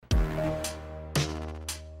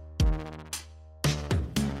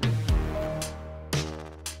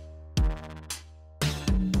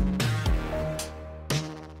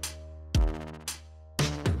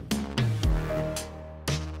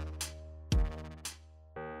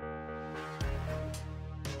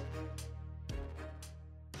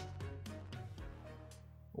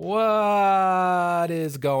What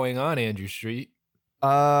is going on, Andrew Street?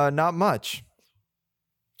 Not much.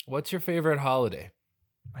 What's your favorite holiday?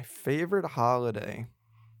 My favorite holiday.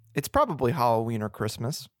 It's probably Halloween or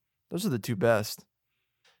Christmas. Those are the two best.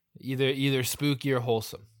 Either spooky or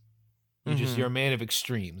wholesome. Mhm. You're a man of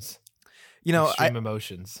extremes. You know, Extreme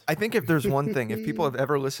emotions. I think if there's one thing, if people have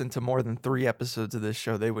ever listened to more than 3 episodes of this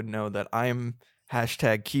show, they would know that I'm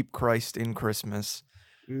hashtag keep Christ in Christmas.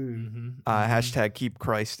 Hashtag keep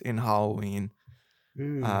Christ in Halloween.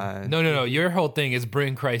 No. Your whole thing is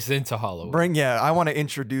bring Christ into Halloween. I want to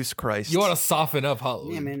introduce Christ. You want to soften up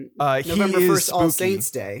Halloween. Yeah, man. He November is 1st, All spooky.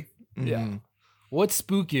 Saints Day. Yeah. Mhm. What's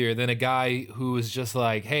spookier than a guy who is just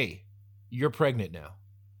like, hey, you're pregnant now.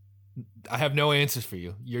 I have no answers for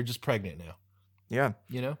you. You're just pregnant now. Yeah.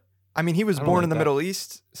 You know? I mean, he was I don't born like in the that. Middle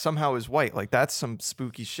East, somehow is white. Like, that's some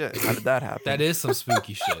spooky shit. How did that happen? That is some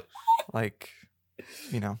spooky shit. Like,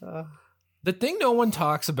 you know. The thing no one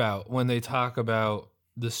talks about when they talk about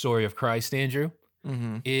the story of Christ, Andrew,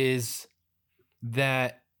 Mm-hmm. is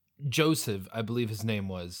that Joseph, I believe his name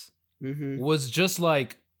was just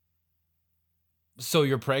like, so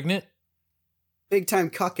you're pregnant? Big time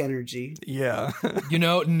cuck energy. Yeah. You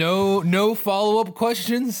know, no follow-up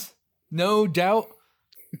questions, no doubt.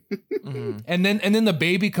 Mhm. And then the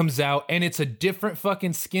baby comes out and it's a different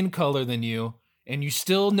fucking skin color than you, and you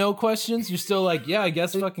still no questions? You're still like, yeah, I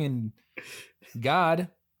guess fucking God.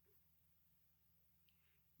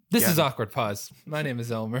 This Yeah. is Awkward Pause. My name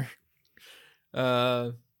is Elmer.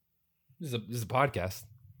 This is a podcast.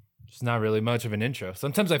 It's not really much of an intro.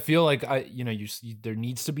 Sometimes I feel like there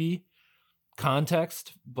needs to be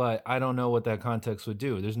context, but I don't know what that context would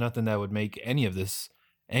do. There's nothing that would make any of this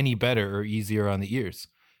any better or easier on the ears.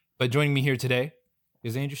 But joining me here today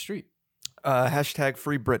is Andrew Street. Hashtag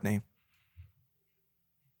free Britney.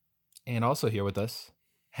 And also here with us,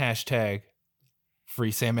 hashtag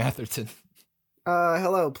free Sam Atherton.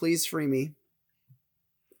 Hello, please free me.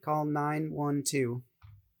 Call 912.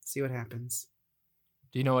 See what happens.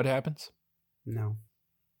 Do you know what happens? No.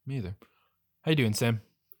 Me either. How you doing, Sam?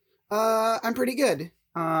 I'm pretty good.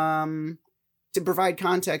 To provide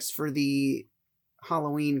context for the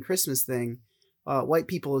Halloween Christmas thing, white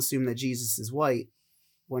people assume that Jesus is white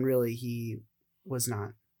when really he was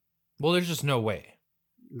not. Well, there's just no way.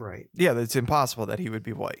 Right. Yeah, it's impossible that he would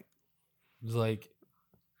be white. It's like,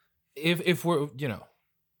 if we're,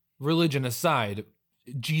 religion aside,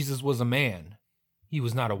 Jesus was a man. He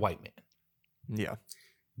was not a white man. Yeah.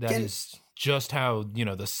 That is just how,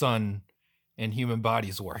 the sun and human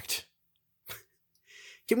bodies worked.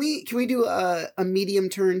 Can we do a medium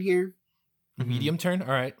turn here? Medium turn? All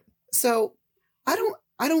right. So I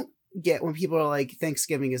don't get when people are like,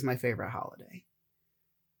 Thanksgiving is my favorite holiday.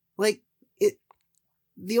 Like,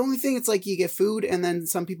 the only thing, it's like you get food and then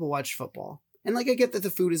some people watch football. And like, I get that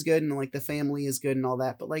the food is good and like the family is good and all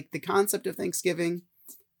that, but like the concept of Thanksgiving,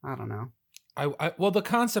 I don't know. Well, the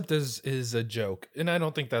concept is a joke, and I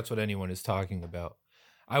don't think that's what anyone is talking about.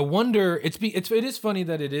 I wonder, it is funny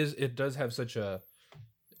that it does have such a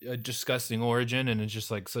disgusting origin, and it's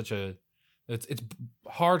just like it's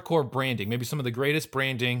hardcore branding, maybe some of the greatest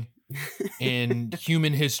branding in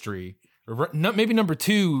human history. Maybe number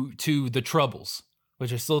 2 to the Troubles,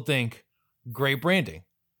 which I still think great branding.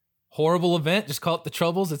 Horrible event, just call it the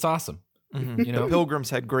Troubles. It's awesome. Mhm. You know? The Pilgrims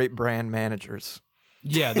had great brand managers.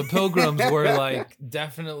 Yeah, the Pilgrims were like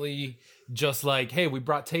definitely just like, hey, we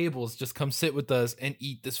brought tables, just come sit with us and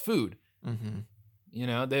eat this food. Mm-hmm.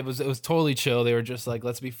 It was totally chill. They were just like,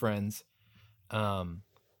 let's be friends.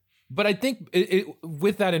 But I think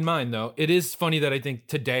with that in mind, though, it is funny that I think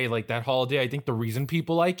today, like that holiday, I think the reason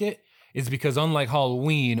people like it is because unlike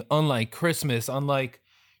Halloween, unlike Christmas, unlike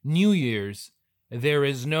New Year's, there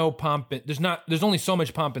is no pomp. There's only so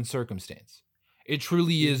much pomp and circumstance. It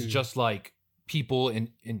truly is just like people and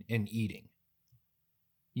eating,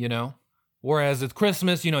 whereas with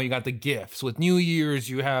Christmas, you got the gifts. With New Year's,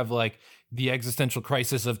 you have like the existential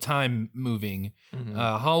crisis of time moving. Mm-hmm.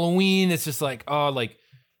 Halloween, it's just like, like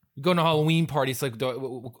you go to a Halloween party, it's like,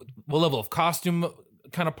 what level of costume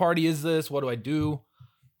kind of party is this? What do I do?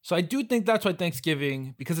 So I do think that's why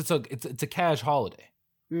Thanksgiving, because it's a cash holiday.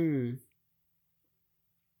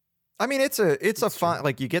 I mean, it's a fun,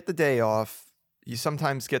 like, you get the day off. You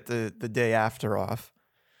sometimes get the day after off.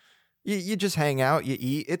 You just hang out, you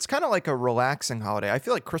eat. It's kind of like a relaxing holiday. I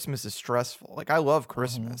feel like Christmas is stressful. Like, I love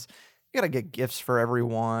Christmas. You got to get gifts for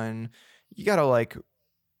everyone. You got to, like,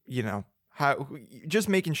 just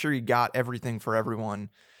making sure you got everything for everyone.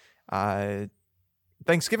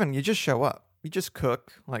 Thanksgiving, you just show up. You just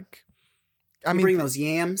cook. Like, You bring those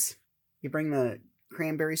yams. You bring the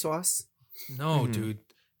cranberry sauce. No, dude.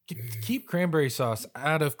 keep cranberry sauce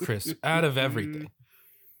out of out of everything.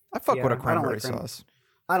 I fuck Yeah, with a I don't cranberry like sauce.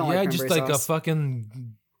 I don't like Yeah, cranberry just like sauce. a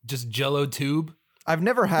fucking just Jello tube. I've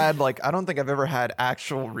never had like I don't think I've ever had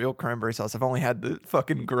actual real cranberry sauce. I've only had the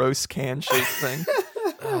fucking gross can shaped thing.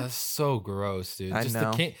 So gross, dude. I Just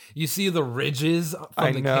know. the can. You see the ridges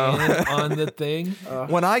I from the know. can on the thing.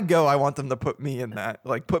 When I go, I want them to put me in that.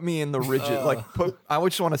 Like put me in the ridges. I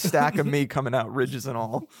just want a stack of me coming out ridges and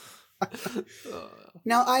all.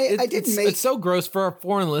 Now I did make It's so gross for our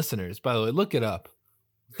foreign listeners. By the way, look it up.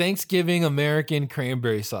 Thanksgiving American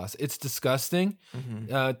cranberry sauce. It's disgusting.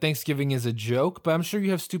 Thanksgiving is a joke, but I'm sure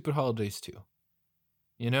you have stupid holidays too.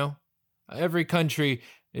 You know, every country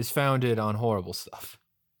is founded on horrible stuff.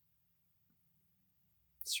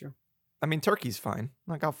 It's true. I mean, turkey's fine.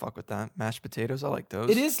 Like I'll fuck with that. Mashed potatoes, I like those.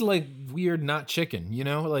 It is like weird, not chicken. You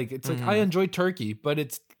know, like it's like I enjoy turkey, but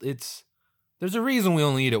it's there's a reason we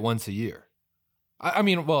only eat it once a year. I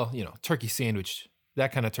mean, well, you know, turkey sandwich,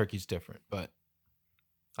 that kind of turkey's different, but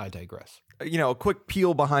I digress. You know, a quick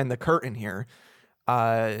peel behind the curtain here.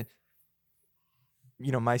 You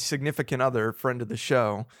know, my significant other, friend of the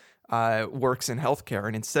show, works in healthcare,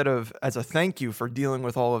 and instead of, as a thank you for dealing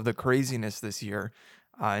with all of the craziness this year,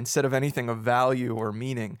 instead of anything of value or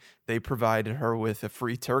meaning, they provided her with a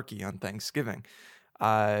free turkey on Thanksgiving.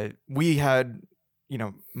 We had, you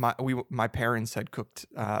know, my parents had cooked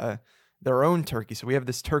their own turkey, so we have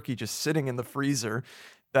this turkey just sitting in the freezer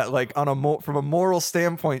that, like, from a moral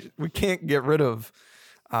standpoint, we can't get rid of.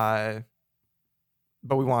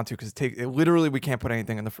 But we want to because literally we can't put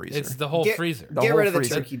anything in the freezer. It's the whole freezer. The Get whole rid of the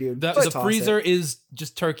freezer. turkey, dude. The Just toss freezer it. is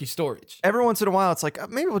just turkey storage. Every once in a while, it's like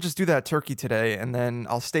maybe we'll just do that turkey today, and then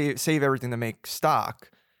I'll save everything to make stock.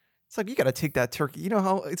 It's like you got to take that turkey. You know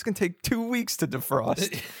how it's gonna take 2 weeks to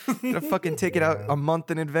defrost. You gotta fucking take it out a month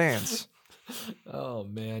in advance. Oh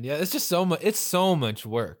man, yeah, it's just so much. It's so much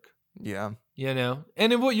work, Yeah. you know.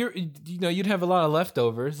 And then you'd have a lot of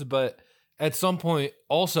leftovers, but at some point,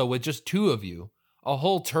 also with just two of you, a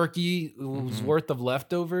whole turkey's worth of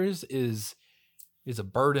leftovers is a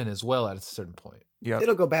burden as well at a certain point. Yeah.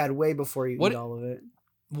 It'll go bad way before you eat all of it.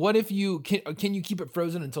 What if you can you keep it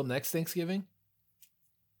frozen until next Thanksgiving?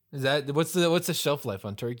 Is that what's the shelf life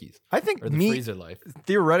on turkeys? I think Or the meat freezer life?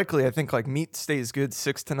 theoretically, I think like meat stays good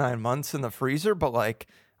 6 to 9 months in the freezer, but like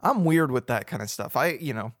I'm weird with that kind of stuff.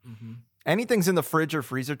 Anything's in the fridge or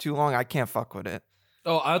freezer too long, I can't fuck with it.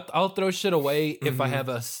 Oh, I'll throw shit away if I have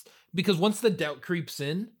because once the doubt creeps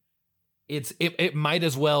in, it might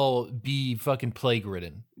as well be fucking plague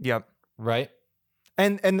ridden, Yep. right?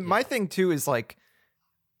 And my thing too is like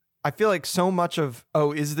I feel like so much of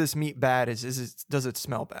is this meat bad? Does it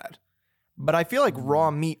smell bad? But I feel like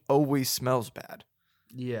raw meat always smells bad.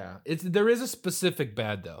 Yeah, there is a specific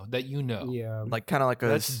bad though that you know. Yeah. Like kind of like a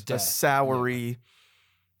That's death. soury.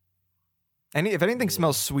 If anything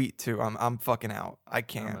smells sweet too, I'm fucking out. I I'm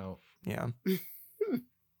can't. out. Yeah.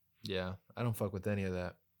 Yeah, I don't fuck with any of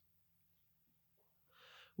that.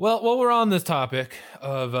 Well, while we're on this topic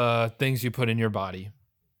of things you put in your body,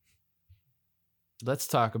 let's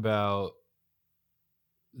talk about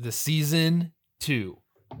the season 2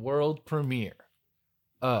 world premiere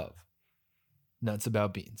of Nuts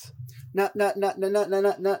About Beans. Nuts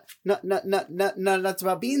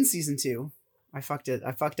About Beans season 2. I fucked it.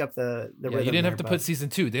 I fucked up the Yeah, rhythm you didn't there, have to but put season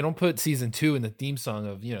 2. They don't put season 2 in the theme song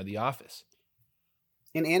of, The Office.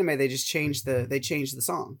 in anime they just changed the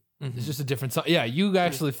song. It's just a different song. Yeah, you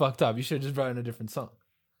actually fucked up. You should have just brought in a different song.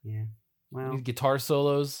 Yeah. Well, Guitar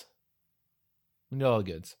solos. We know all the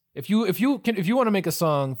goods. If you want to make a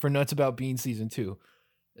song for Nuts About Beans season 2,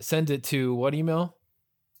 send it to what email?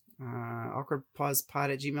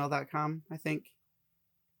 awkwardpausepod@gmail.com, I think.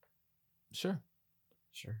 Sure.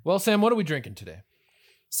 Sure. Well, Sam, what are we drinking today?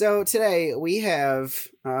 So today we have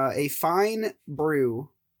a fine brew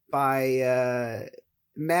by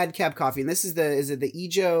Madcap Coffee, and this is the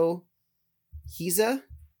Ijo Hiza,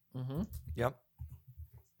 Mm-hmm. Yep.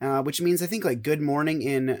 which means I think like good morning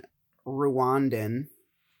in Rwandan.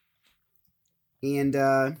 And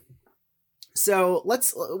so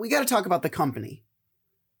we got to talk about the company.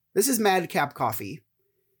 This is Madcap Coffee,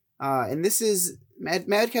 and this is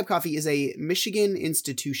Madcap Coffee is a Michigan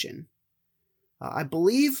institution. I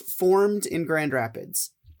believe formed in Grand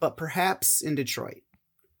Rapids, but perhaps in Detroit.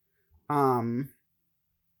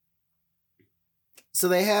 So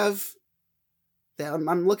they have,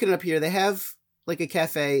 I'm looking it up here. They have like a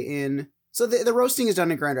cafe so the roasting is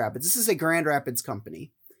done in Grand Rapids. This is a Grand Rapids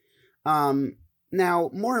company. Now,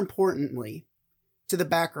 more importantly, to the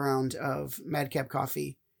background of Madcap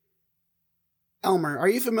Coffee, Elmer, are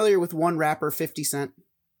you familiar with one rapper, 50 Cent?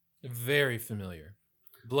 Very familiar.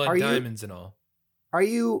 Blood Are you- diamonds and all. are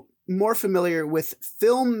you more familiar with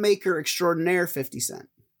filmmaker extraordinaire 50 Cent?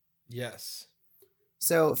 Yes.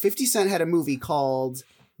 So 50 Cent had a movie called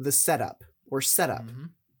The Setup or Setup. Mhm.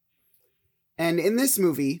 And in this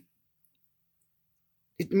movie,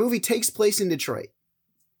 the movie takes place in Detroit,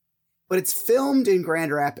 but it's filmed in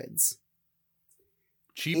Grand Rapids.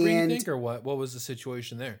 Cheaper, you And- think, or what? What was the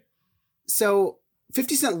situation there? So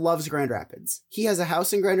 50 Cent loves Grand Rapids. He has a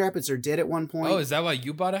house in Grand Rapids, or did at one point. Oh, is that why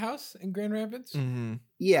you bought a house in Grand Rapids? Mm-hmm.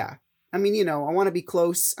 Yeah. I mean, I want to be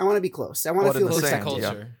close. I want to be close. I want to Blood in feel the Close to sand, protected.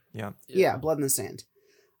 culture. Yeah. Yeah, blood in the sand.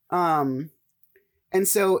 And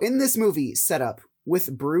so in this movie Setup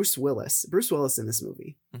with Bruce Willis in this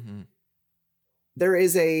movie, Mm-hmm. there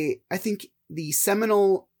is I think the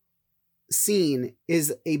seminal scene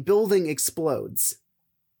is a building explodes.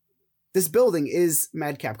 This building is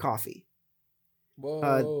Madcap Coffee.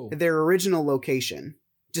 Whoa. Their original location.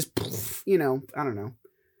 Just, I don't know.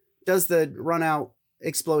 Does the run out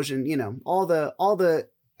explosion, all the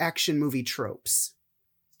action movie tropes.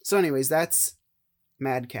 So anyways, that's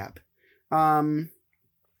Madcap. I'm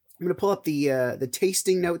going to pull up the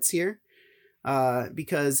tasting notes here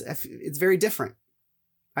because it's very different.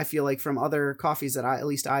 I feel like from other coffees that at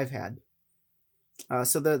least I've had.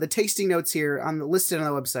 So the tasting notes here listed on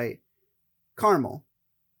the website: caramel,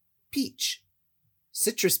 peach,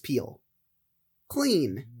 citrus peel,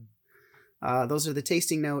 clean. Those are the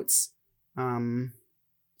tasting notes.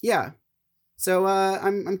 Yeah. So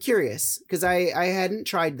I'm curious because I hadn't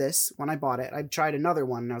tried this when I bought it. I tried another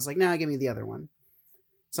one and I was like, nah, give me the other one.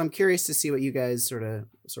 So I'm curious to see what you guys sort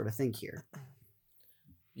of think here.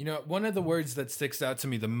 One of the words that sticks out to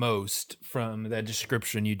me the most from that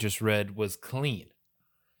description you just read was clean.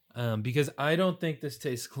 Because I don't think this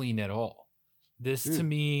tastes clean at all. This to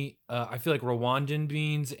me, I feel like Rwandan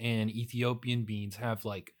beans and Ethiopian beans have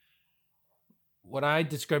like what I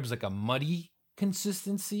describe as like a muddy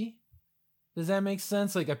consistency. Does that make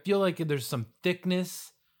sense? Like I feel like there's some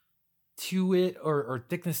thickness to it or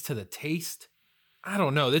thickness to the taste. I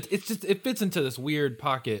don't know. It's just it fits into this weird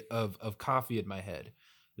pocket of coffee in my head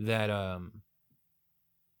that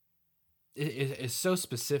is so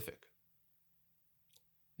specific.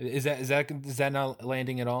 Is that not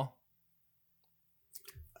landing at all?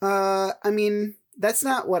 I mean, that's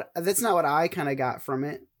not what I kind of got from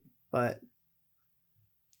it, but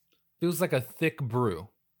Feels like a thick brew.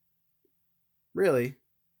 really.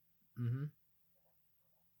 Mm-hmm.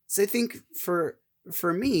 So I think for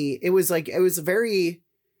me, it was very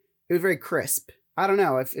crisp. I don't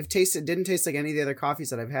know if it didn't taste like any of the other coffees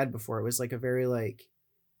that I've had before. It was like a very like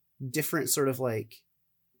different sort of like,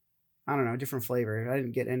 I don't know, different flavor. I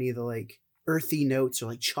didn't get any of the like earthy notes or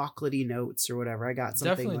like chocolatey notes or whatever. I got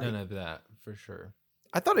something Definitely like, none of that for sure.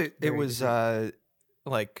 I thought it Very was different.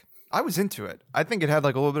 like I was into it. I think it had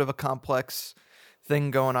like a little bit of a complex thing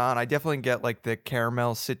going on. I definitely get like the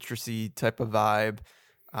caramel citrusy type of vibe,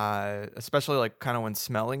 especially like kind of when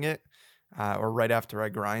smelling it or right after I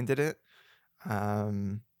grinded it.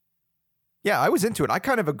 Yeah, I was into it. I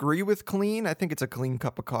kind of agree with clean. I think it's a clean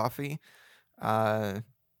cup of coffee.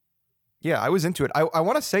 Yeah, I was into it. I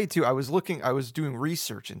want to say too, I was doing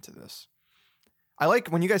research into this. I like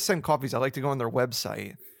when you guys send coffees, I like to go on their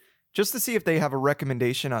website just to see if they have a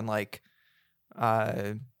recommendation on like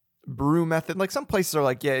brew method. Like some places are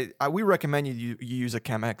like, yeah, we recommend you use a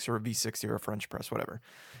Chemex or a V60 or a French press, whatever.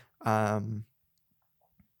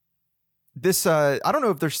 This I don't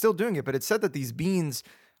know if they're still doing it, but it said that these beans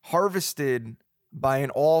harvested by an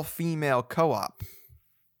all-female co-op.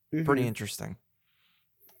 Mhm. Pretty interesting.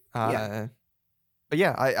 Yeah. But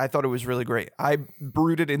yeah, I thought it was really great. I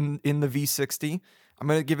brewed it in the V60. I'm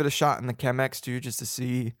gonna give it a shot in the Chemex too, just to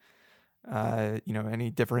see,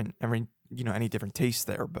 any different taste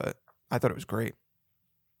there. But I thought it was great.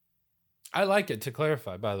 I like it, to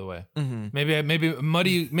clarify, by the way. Mm-hmm.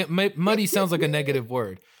 Maybe muddy sounds like a negative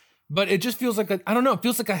word, but it just feels like I don't know. It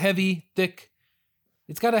feels like a heavy, thick.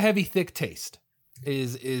 It's got a heavy, thick taste.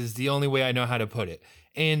 Is the only way I know how to put it.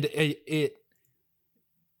 And it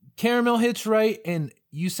caramel hits right, and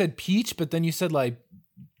you said peach, but then you said like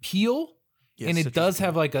peel, Yeah, and it citrus does peel.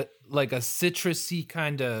 have like a citrusy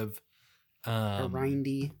kind of A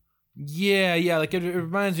rindy. yeah, like it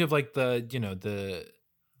reminds me of like the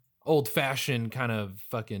old fashioned kind of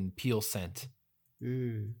fucking peel scent.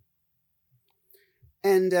 Mm.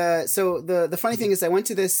 And so the funny thing is, I went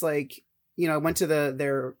to this I went to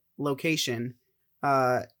their location,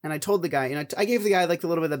 and I told the guy, and I gave the guy like a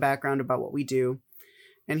little bit of the background about what we do,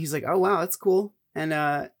 and he's like, "Oh wow, that's cool." And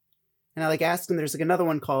I like asked him, there's like another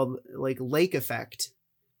one called like Lake Effect,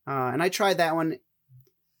 and I tried that one.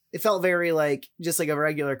 it felt very like just like a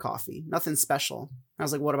regular coffee, nothing special. I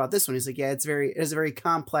was like, what about this one? He's like, yeah, it has a very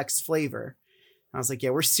complex flavor. I was like, yeah,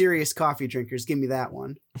 we're serious coffee drinkers. Give me that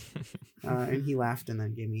one. And he laughed and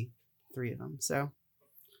then gave me 3 of them. So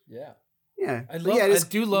Yeah. yeah, I But yeah, it is-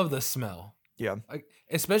 do love the smell. Yeah. Like,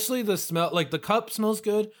 especially the smell, like the cup smells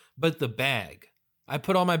good, but the bag. I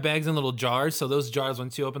put all my bags in little jars, so those jars,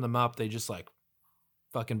 once you open them up, they just like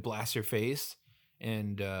fucking blast your face.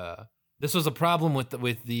 And this was a problem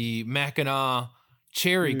with the Mackinac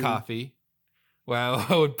cherry coffee, where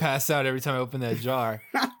I would pass out every time I opened that jar.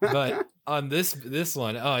 But on this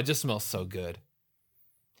one, oh, it just smells so good.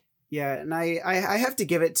 Yeah, and I have to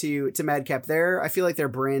give it to Madcap. I feel like their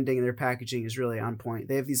branding and their packaging is really on point.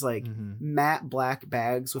 They have these like matte black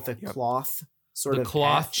bags with a cloth sort The of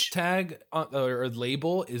cloth patch. tag or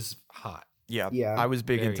label is hot. Yeah. Yeah. I was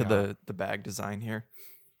big Very into hot. the bag design here.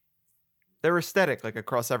 They're aesthetic, like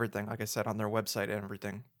across everything. Like I said, on their website and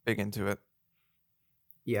everything. Big into it.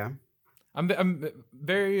 Yeah. I'm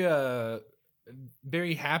very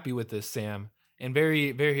very happy with this, Sam, and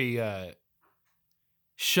very very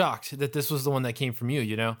shocked that this was the one that came from you.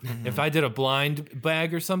 You know, if I did a blind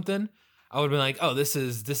bag or something, I would have been like, oh, this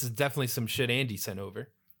is definitely some shit Andy sent over.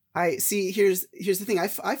 I see. Here's the thing. I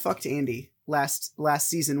fucked Andy last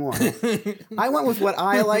season 1. I went with what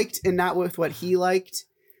I liked and not with what he liked.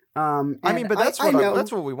 I mean, but that's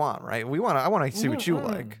that's what we want, right? I want to see what you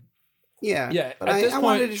like. Yeah. Yeah, But at this I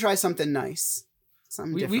wanted point- to try something nice.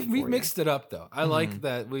 Something different. We've for mixed it up though. I like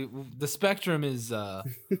that the spectrum is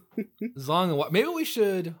long and wide. Maybe we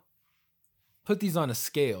should put these on a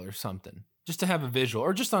scale or something, just to have a visual,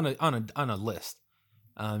 or just on a list,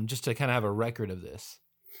 just to kind of have a record of this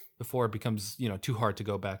before it becomes too hard to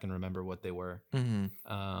go back and remember what they were.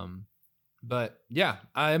 Mm-hmm. But yeah,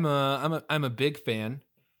 I'm a big fan.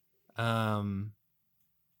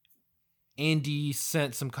 Andy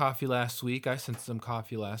sent some coffee last week. I sent some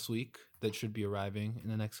coffee last week that should be arriving in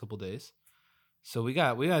the next couple days. So we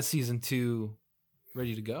got season 2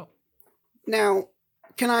 ready to go. Now,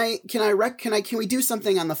 can we do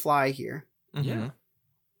something on the fly here? Yeah.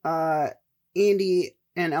 Andy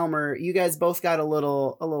and Elmer, you guys both got a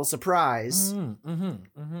little surprise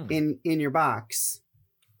in your box.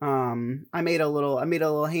 I made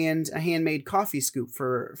a handmade coffee scoop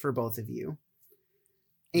for both of you.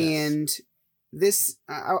 Yes. And this,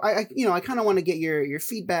 I kind of want to get your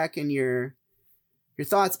feedback and your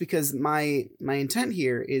thoughts, because my intent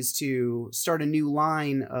here is to start a new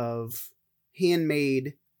line of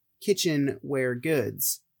handmade kitchenware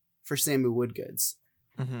goods for Samu Wood Goods.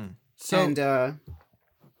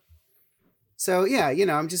 So yeah,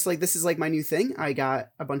 I'm just like, this is like my new thing. I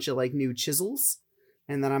got a bunch of like new chisels,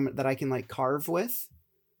 and that I can like carve with,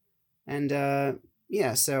 and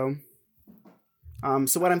yeah. So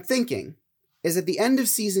what I'm thinking is at the end of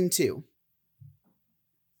season 2,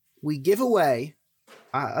 we give away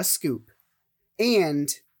a scoop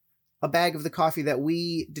and a bag of the coffee that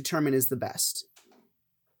we determine is the best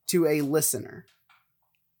to a listener.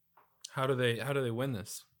 How do they win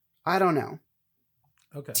this? I don't know.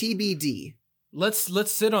 Okay. TBD.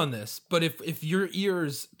 Let's sit on this. But if your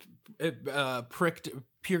ears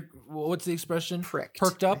what's the expression?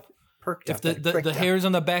 Perked up. If the hairs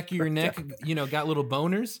on the back of your neck, got little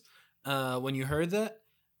boners when you heard that,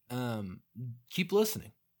 keep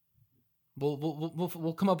listening.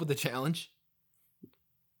 We'll come up with a challenge.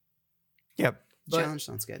 Yep. Challenge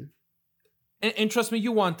sounds good. And trust me,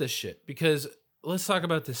 you want this shit, because let's talk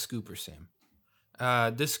about this scooper, Sam.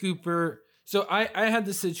 This scooper. So I had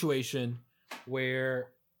this situation where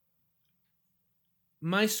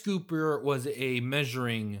my scooper was a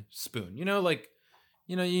measuring spoon. You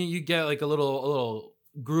get like a little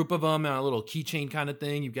group of them on a little keychain kind of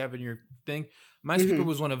thing. You have in your thing. My scooper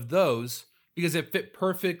was one of those because it fit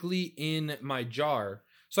perfectly in my jar.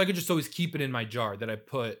 So I could just always keep it in my jar that I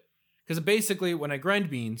put. Because basically when I grind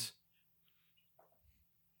beans,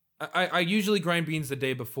 I usually grind beans the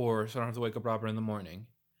day before, so I don't have to wake up proper in the morning.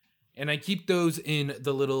 And I keep those in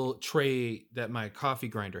the little tray that my coffee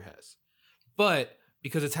grinder has. But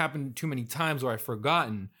because it's happened too many times where I've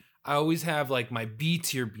forgotten, I always have like my B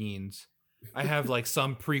tier beans. I have like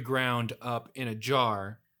some pre-ground up in a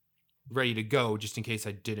jar ready to go just in case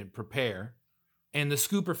I didn't prepare. And the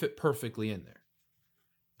scooper fit perfectly in there.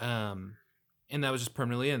 And that was just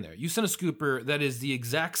permanently in there. You sent a scooper that is the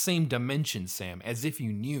exact same dimension, Sam, as if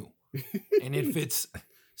you knew. And it fits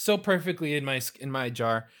so perfectly in my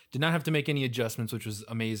jar. Did not have to make any adjustments, which was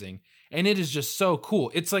amazing. And it is just so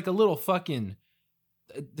cool. It's like a little fucking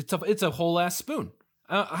it's a whole ass spoon.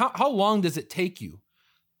 How long does it take you?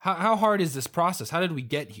 How hard is this process? How did we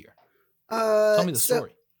get here? Tell me the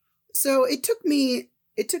story. So it took me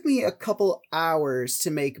it took me a couple hours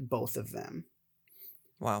to make both of them.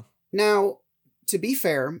 Wow. Now, to be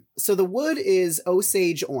fair, so the wood is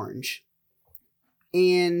Osage orange.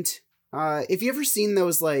 And if you ever seen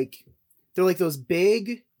those, like, they're like those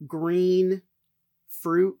big green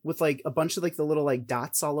fruit with like a bunch of like the little like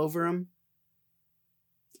dots all over them.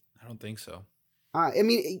 I don't think so. I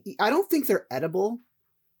mean, I don't think they're edible,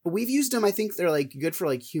 but we've used them. I think they're like good for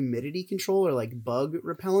like humidity control or like bug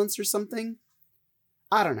repellents or something.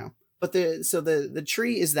 I don't know. But the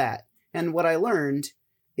tree is that. And what I learned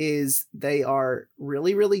is they are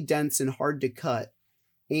really, really dense and hard to cut,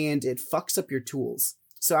 and it fucks up your tools.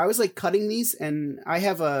 So I was like cutting these, and I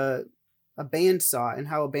have a bandsaw, and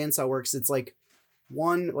how a bandsaw works, it's like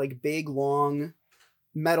one like big long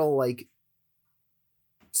metal like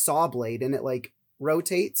saw blade, and it like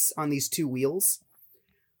rotates on these two wheels.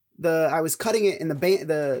 I was cutting it, and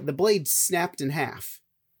the blade snapped in half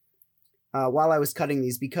while I was cutting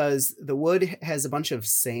these, because the wood has a bunch of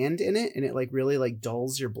sand in it, and it like really like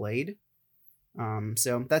dulls your blade.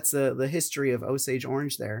 So that's the history of Osage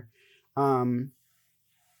orange there. So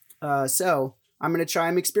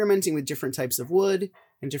I'm experimenting with different types of wood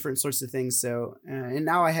and different sorts of things. So and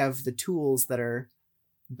now I have the tools that are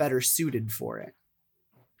better suited for it.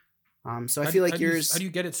 So I feel like yours. How do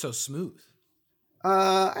you get it so smooth?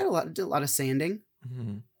 I did a lot of sanding.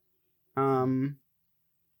 Mm-hmm.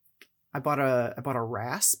 I bought a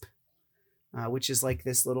rasp, which is like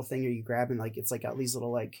this little thing you grab, and like it's like got these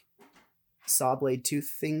little like saw blade tooth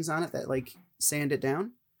things on it that like sand it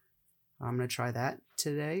down. I'm gonna try that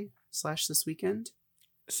today / this weekend.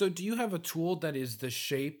 So do you have a tool that is the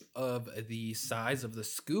shape of the size of the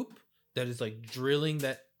scoop that is like drilling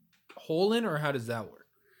that hole in, or how does that work?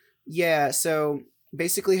 Yeah, so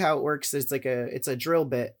basically how it works is it's a drill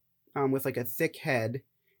bit with like a thick head,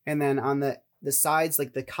 and then on the sides,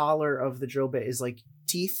 like the collar of the drill bit is like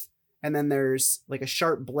teeth, and then there's like a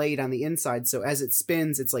sharp blade on the inside, so as it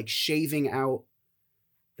spins, it's like shaving out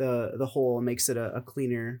the hole and makes it a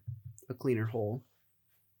cleaner hole.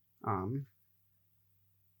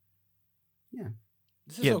 Yeah.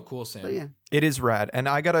 This is so cool, Sam. But yeah. It is rad. And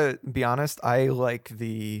I gotta be honest, I like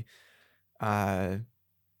making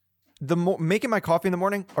my coffee in the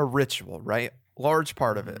morning, a ritual, right? Large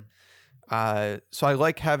part of it. So I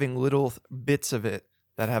like having little bits of it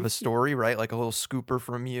that have a story, right? Like a little scooper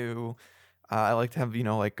from you. I like to have,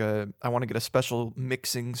 I want to get a special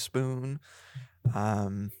mixing spoon.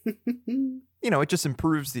 It just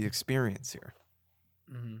improves the experience here.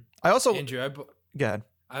 Mm-hmm. I also, Andrew, go ahead.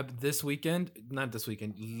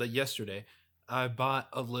 Yesterday, I bought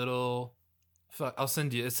a little. I'll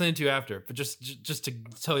send it to you after. But just to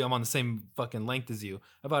tell you, I'm on the same fucking length as you.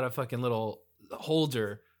 I bought a fucking little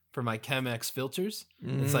holder for my Chemex filters.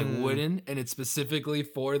 It's like wooden, and it's specifically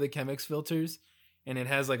for the Chemex filters, and it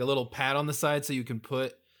has like a little pad on the side so you can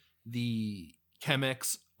put the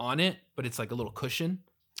Chemex on it, but it's like a little cushion,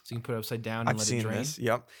 so you can put it upside down and I've let seen it drain. this.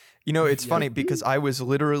 Yep. It's funny because I was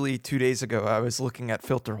literally 2 days ago, I was looking at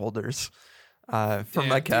filter holders for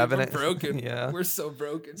my cabinet. Dude, we're broken. Yeah. We're so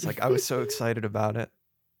broken. It's like I was so excited about it.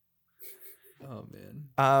 Oh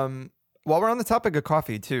man. While we're on the topic of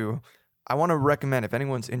coffee too, I want to recommend, if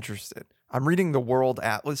anyone's interested, I'm reading the World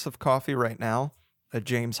Atlas of Coffee right now, a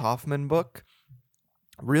James Hoffman book.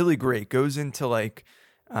 Really great. Goes into like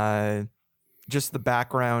just the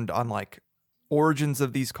background on like origins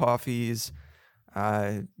of these coffees,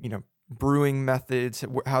 brewing methods,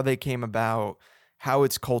 how they came about, how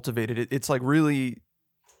it's cultivated. It's like really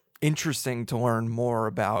interesting to learn more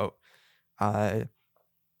about, the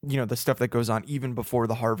stuff that goes on even before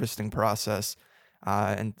the harvesting process,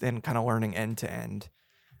 and kind of learning end to end.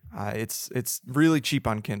 It's really cheap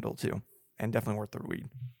on Kindle too, and definitely worth the read.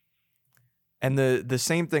 And the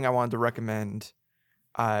same thing I wanted to recommend,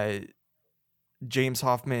 James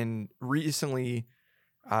Hoffman recently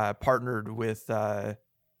partnered with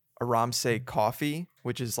Aramse Coffee,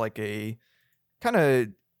 which is like a kind of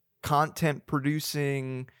content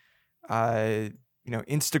producing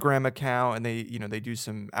Instagram account, and they do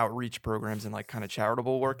some outreach programs and like kind of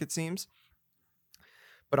charitable work, it seems.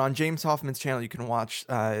 But on James Hoffman's channel, you can watch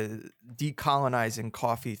Decolonizing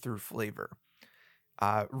Coffee Through Flavor.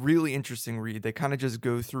 Really interesting read. They kind of just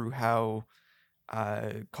go through how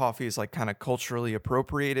coffee is like kind of culturally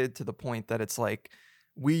appropriated to the point that it's like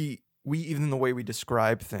we even the way we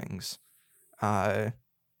describe things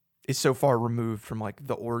is so far removed from like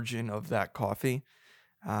the origin of that coffee.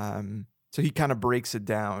 So he kind of breaks it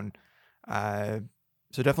down. So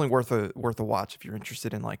definitely worth a watch if you're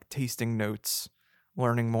interested in like tasting notes,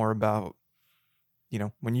 learning more about,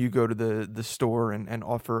 when you go to the store and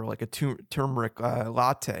offer like a turmeric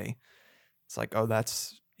latte It's like, oh,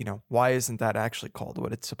 that's, why isn't that actually called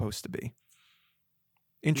what it's supposed to be?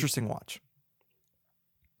 Interesting watch.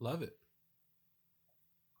 Love it.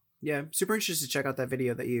 Yeah, super interested to check out that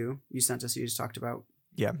video that you sent us. You just talked about.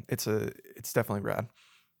 Yeah, it's definitely rad.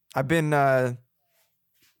 I've been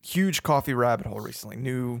huge coffee rabbit hole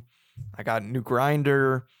recently. I got a new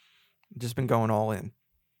grinder. Just been going all in.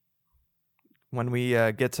 When we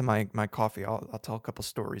get to my coffee, I'll tell a couple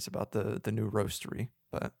stories about the new roastery.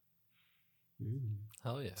 But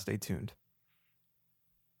Hell yeah! Stay tuned.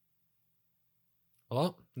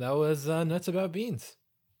 Well, that was Nuts About Beans.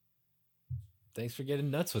 Thanks for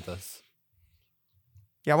getting nuts with us.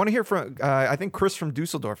 Yeah, I want to hear from. I think Chris from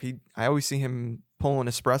Dusseldorf. I always see him pulling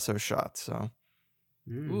espresso shots. So,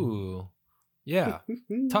 ooh, yeah.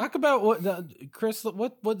 Talk about what, Chris.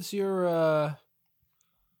 What's your?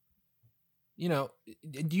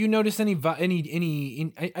 Do you notice any?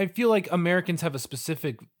 I feel like Americans have a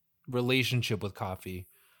specific relationship with coffee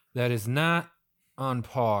that is not on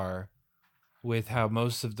par with how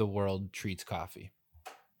most of the world treats coffee.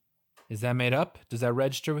 Is that made up? Does that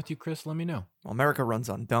register with you, Chris? Let me know. Well, America runs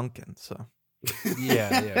on Dunkin', so.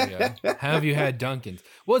 Yeah. How have you had Dunkin's?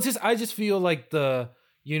 Well, I just feel like and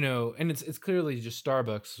it's clearly just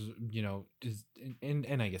Starbucks,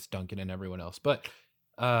 and I guess Dunkin' and everyone else. But,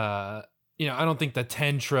 I don't think the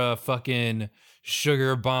Tentra fucking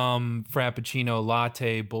sugar bomb Frappuccino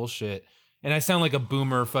latte bullshit. And I sound like a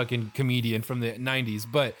boomer fucking comedian from the 90s.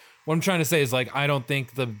 But what I'm trying to say is, like, I don't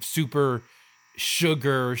think the super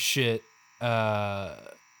sugar shit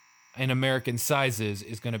in American sizes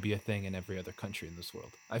is going to be a thing in every other country in this world.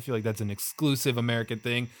 I feel like that's an exclusive American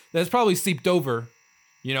thing that's probably seeped over,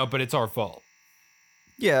 but it's our fault.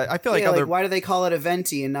 Yeah, I feel like why do they call it a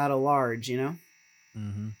venti and not a large?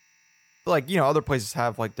 Mm-hmm. Like, other places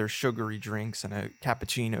have like their sugary drinks and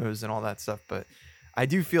cappuccinos and all that stuff, but I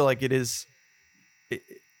do feel like it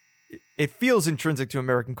feels intrinsic to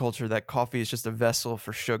American culture that coffee is just a vessel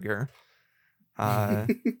for sugar.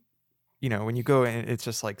 When you go in, it's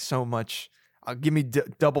just like so much. Give me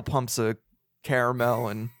double pumps of caramel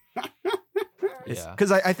and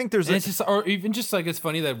because I think there's it's just, or even just like, it's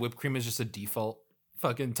funny that whipped cream is just a default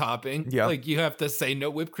fucking topping. Yeah, like you have to say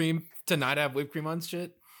no whipped cream to not have whipped cream on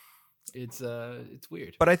shit. It's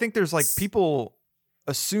weird. But I think there's like people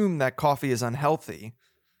assume that coffee is unhealthy.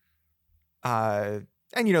 And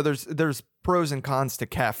there's pros and cons to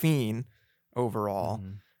caffeine overall.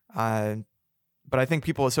 Mm-hmm. But I think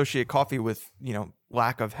people associate coffee with,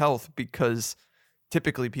 lack of health because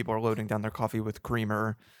typically people are loading down their coffee with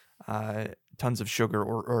creamer, tons of sugar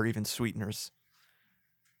or even sweeteners.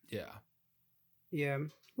 Yeah. Yeah.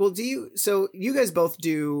 Well, you guys both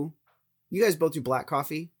do black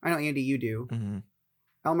coffee? I know, Andy, you do. Mm-hmm.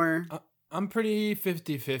 Elmer? I'm pretty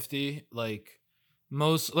 50-50. Like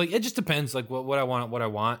most, like, it just depends like what I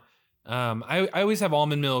want. I always have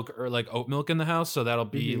almond milk or like oat milk in the house. So that'll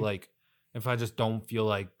be like, if I just don't feel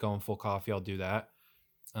like going full coffee, I'll do that.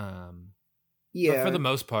 Yeah. But for the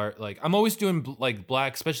most part, like I'm always doing like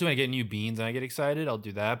black, especially when I get new beans and I get excited, I'll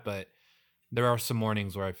do that. But there are some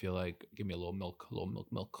mornings where I feel like, give me a little milk.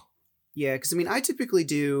 Yeah, because I typically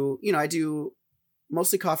do, I do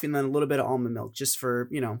mostly coffee and then a little bit of almond milk just for,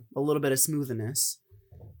 a little bit of smoothness.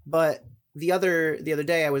 But the other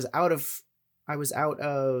day I was out of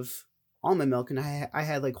almond milk and I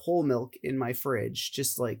had like whole milk in my fridge,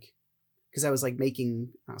 just like because I was like making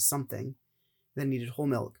something that needed whole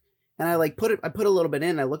milk. And I like I put a little bit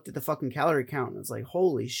in. I looked at the fucking calorie count and I was like,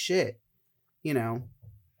 holy shit, people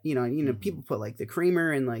put like the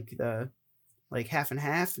creamer and like the like half and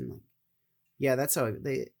half and like, yeah, that's how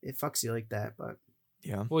it fucks you like that. But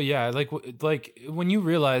yeah, well, yeah, like when you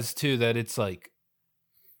realize too that it's like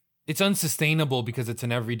it's unsustainable because it's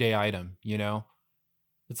an everyday item.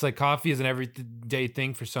 It's like coffee is an everyday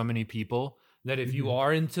thing for so many people that if you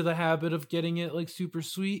are into the habit of getting it like super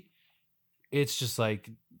sweet, it's just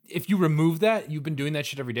like, if you remove that, you've been doing that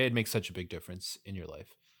shit every day, it makes such a big difference in your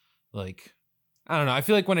life. Like, I don't know. I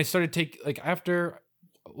feel like when I started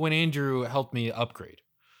when Andrew helped me upgrade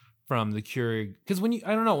from the Keurig, because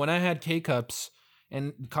when I had K-Cups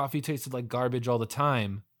and coffee tasted like garbage all the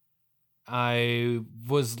time, I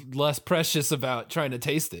was less precious about trying to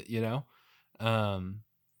taste it, So I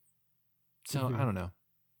don't know.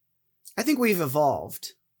 I think we've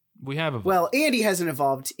evolved. We have evolved. Well, Andy hasn't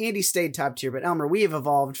evolved. Andy stayed top tier, but Elmer, we have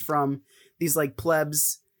evolved from these like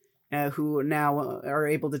plebs who now are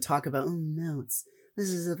able to talk about, oh no, this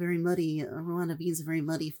is a very muddy, Rwanda beans a very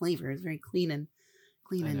muddy flavor. It's very clean and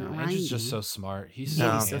Andrew's just so smart. He's so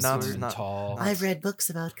No, handsome no, and not. tall. I've read books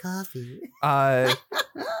about coffee.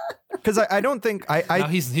 because I don't think Now I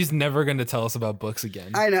he's never going to tell us about books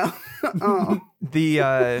again. I know. Oh.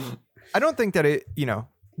 I don't think that it,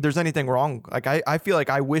 there's anything wrong. Like I feel like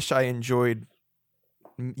I wish I enjoyed,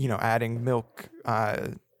 adding milk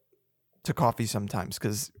to coffee sometimes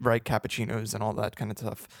because cappuccinos and all that kind of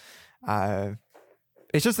stuff.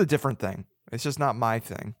 It's just a different thing. It's just not my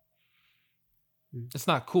thing. It's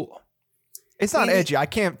not cool. It's not edgy. I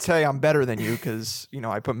can't say I'm better than you because,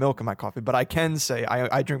 I put milk in my coffee, but I can say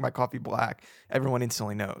I drink my coffee black. Everyone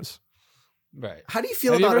instantly knows. Right. How do you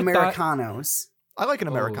feel Have you about ever thought- Americanos? I like an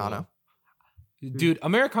Americano. Dude,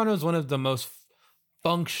 Americano is one of the most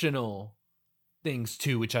functional things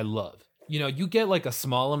too, which I love. You get like a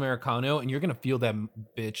small Americano and you're going to feel that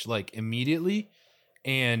bitch like immediately.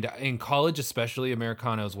 And in college, especially,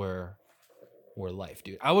 Americanos were life,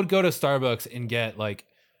 dude. I would go to Starbucks and get like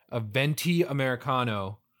a venti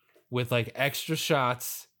Americano with like extra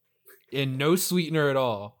shots and no sweetener at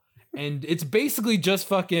all. And it's basically just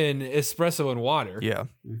fucking espresso and water. Yeah.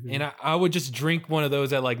 And I would just drink one of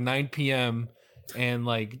those at like 9 p.m. and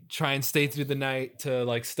like try and stay through the night to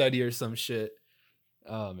like study or some shit.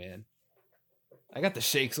 Oh man. I got the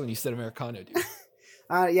shakes when you said Americano, dude.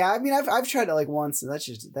 Yeah, I mean, I've tried it like once, and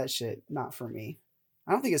that shit not for me.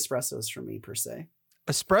 I don't think espresso is for me per se.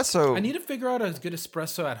 Espresso. I need to figure out a good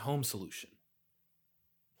espresso at home solution.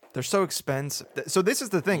 They're so expensive. So this is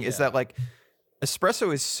the thing is Yeah. that like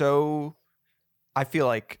espresso is so, I feel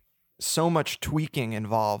like so much tweaking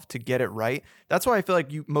involved to get it right. That's why I feel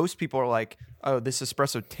like most people are like, oh, this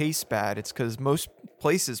espresso tastes bad. It's because most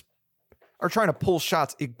places are trying to pull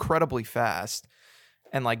shots incredibly fast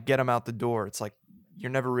and like get them out the door. It's like you're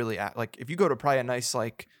never really at like if you go to probably a nice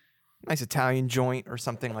Italian joint or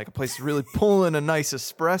something, like a place really pulling a nice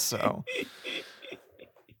espresso.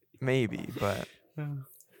 Maybe, but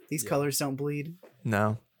These colors don't bleed.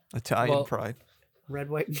 no. Italian Well- pride. Red,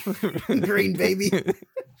 white, green, baby.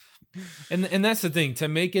 And that's the thing. To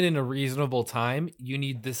make it in a reasonable time, you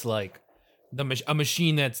need this like a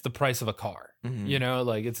machine that's the price of a car. Mhm.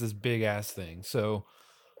 Like it's this big ass thing. So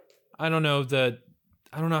I don't know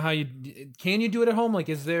how can you do it at home? Like,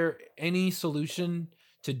 is there any solution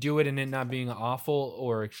to do it and it not being awful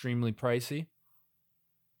or extremely pricey?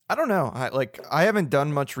 I don't know. I haven't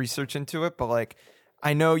done much research into it, but like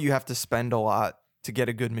I know you have to spend a lot to get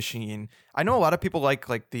a good machine. I know a lot of people like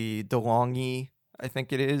the DeLonghi, I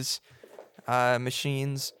think it is,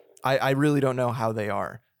 machines. I really don't know how they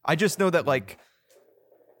are. I just know that like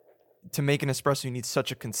to make an espresso you need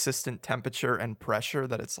such a consistent temperature and pressure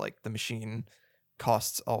that it's like the machine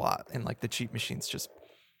costs a lot and like the cheap machines just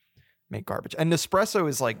make garbage. And Nespresso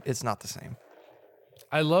is like it's not the same.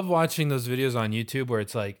 I love watching those videos on YouTube where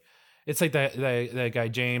it's like that guy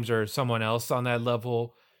James or someone else on that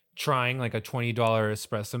level trying like a $20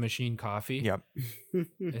 espresso machine coffee. Yep.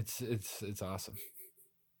 It's awesome.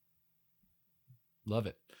 Love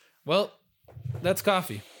it. Well, that's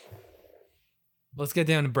coffee. Let's get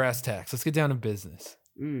down to brass tacks. Let's get down to business.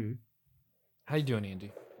 Mm. How you doing,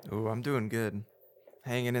 Andy? Ooh, I'm doing good.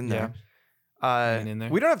 Hanging in there. Hanging in there.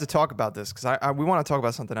 We don't have to talk about this because we want to talk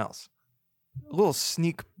about something else. A little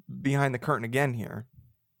sneak behind the curtain again here.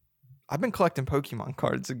 I've been collecting Pokemon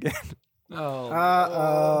cards again.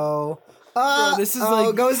 Oh. Bro, this is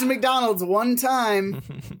like- goes to McDonald's one time.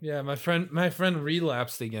 Yeah, my friend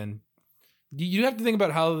relapsed again. You have to think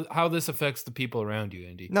about how this affects the people around you,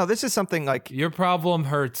 Andy. No, this is something like Your problem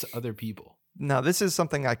hurts other people. no, this is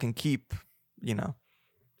something I can keep.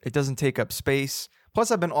 It doesn't take up space.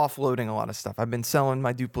 Plus, I've been offloading a lot of stuff. I've been selling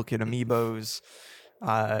my duplicate amiibos.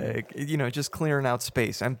 Just clearing out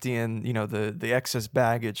space, emptying the excess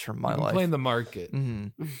baggage from my You're life. playing the market.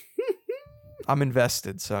 Mhm. I'm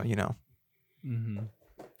invested, so Mm-hmm.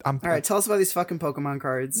 I'm All right, tell us about these fucking Pokemon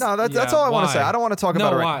cards. No, that's Yeah, all I want to say. why? I don't want to talk No,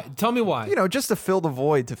 about it. why? Tell me why. Just to fill the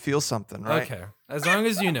void, to feel something, right? Okay. As long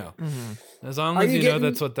as you know. Mhm. As long Are as you you know getting-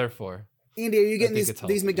 that's what they're for. Andy, are you getting think these it's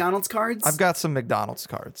healthy. McDonald's cards? I've got some McDonald's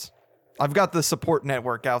cards. I've got the support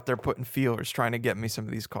network out there putting feelers, trying to get me some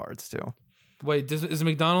of these cards too. Wait, is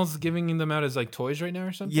McDonald's giving them out as like toys right now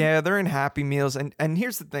or something? Yeah, they're in Happy Meals, and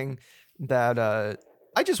here's the thing that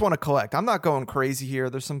I just want to collect. I'm not going crazy here.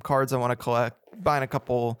 There's some cards I want to collect. Buying a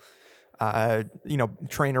couple,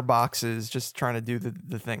 trainer boxes, just trying to do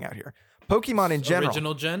the thing out here. Pokemon in general.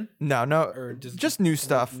 Original gen? No, Or just new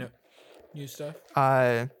stuff. No, new stuff?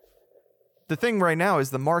 The thing right now is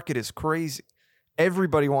the market is crazy.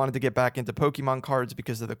 Everybody wanted to get back into Pokemon cards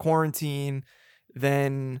because of the quarantine.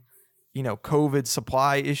 Then, COVID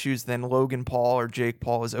supply issues. Then Logan Paul or Jake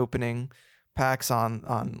Paul is opening packs on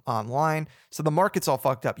online. So the market's all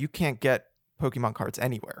fucked up. You can't get Pokemon cards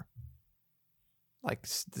anywhere. Like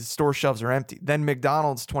the store shelves are empty. Then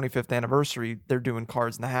McDonald's 25th anniversary, they're doing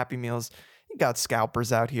cards and the Happy Meals. You got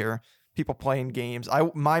scalpers out here, people playing games.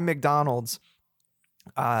 My McDonald's,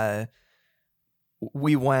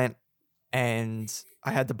 we went and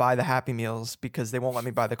I had to buy the Happy Meals because they won't let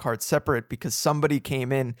me buy the cards separate because somebody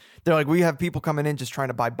came in. They're like, we have people coming in just trying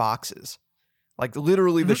to buy boxes, like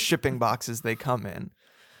literally the shipping boxes they come in.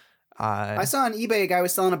 I saw on eBay a guy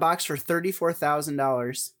was selling a box for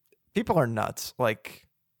 $34,000. People are nuts. Like,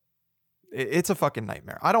 it's a fucking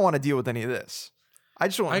nightmare. I don't want to deal with any of this. I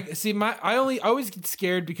just want. I always get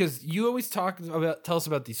scared because you always tell us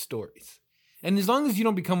about these stories, and as long as you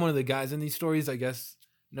don't become one of the guys in these stories, I guess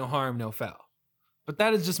no harm, no foul. But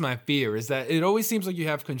that is just my fear: is that it always seems like you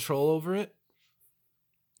have control over it,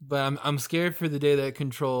 but I'm scared for the day that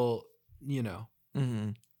control,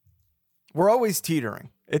 Mm-hmm. We're always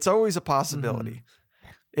teetering. It's always a possibility.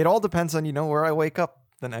 Mm-hmm. It all depends on where I wake up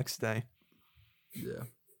the next day. Yeah.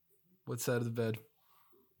 What side of the bed?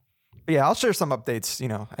 But yeah, I'll share some updates,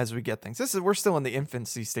 as we get things. We're still in the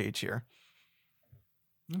infancy stage here.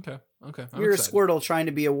 Okay. You're excited. A Squirtle trying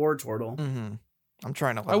to be a Wartortle. Mm-hmm. I'm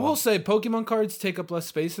trying to. I will say Pokemon cards take up less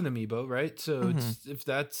space than Amiibo, right? So if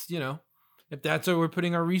that's what we're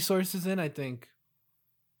putting our resources in, I think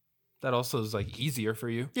that also is like easier for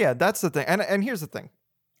you. Yeah, that's the thing. And here's the thing.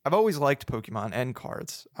 I've always liked Pokemon and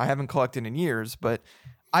cards. I haven't collected in years, but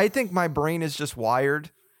I think my brain is just wired.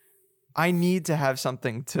 I need to have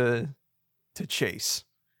something to chase,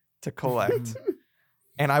 to collect.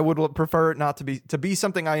 And I would prefer it not to be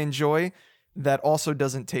something I enjoy that also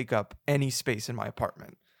doesn't take up any space in my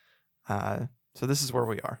apartment. So this is where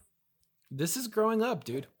we are. This is growing up,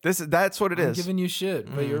 dude. That's what I'm giving you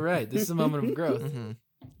shit, but you're right. This is a moment of growth. Mm-hmm.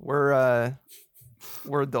 We're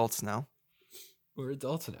adults now. We're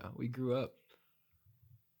adults now. We grew up.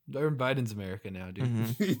 We're in Biden's America now, dude.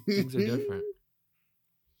 Mm-hmm. Things are different.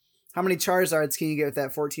 How many Charizards can you get with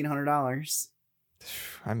that $1,400?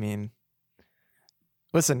 I mean,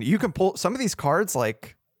 listen, you can pull some of these cards,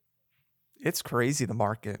 like, it's crazy, the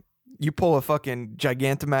market. You pull a fucking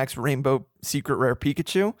Gigantamax Rainbow Secret Rare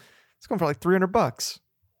Pikachu, it's going for like $300.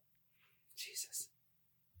 Jesus.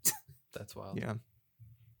 That's wild. Yeah.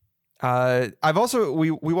 I've also, we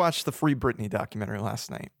watched the Free Britney documentary last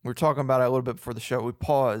night. We were talking about it a little bit before the show. We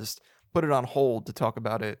paused, put it on hold to talk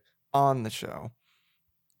about it on the show.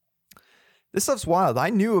 This stuff's wild. I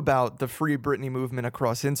knew about the Free Britney movement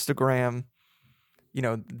across Instagram.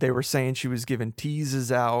 They were saying she was giving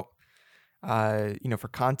teases out, for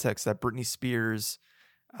context, that Britney Spears,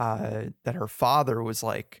 that her father was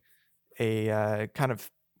like a kind of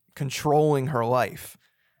controlling her life.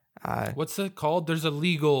 What's it called? There's a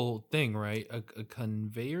legal thing, right? A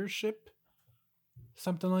conveyorship?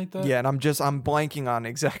 Something like that? Yeah, and I'm blanking on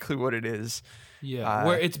exactly what it is. Yeah,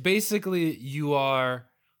 where it's basically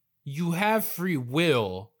you have free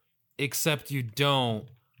will, except you don't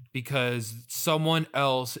because someone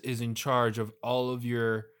else is in charge of all of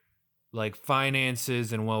your like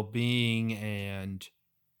finances and well-being and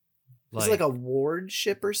it's like a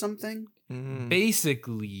wardship or something.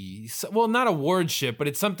 Basically, well, not a wardship, but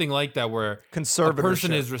it's something like that where conservatorship. A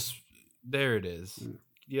person is there. It is. Do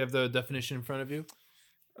you have the definition in front of you?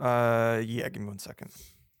 Yeah. Give me 1 second.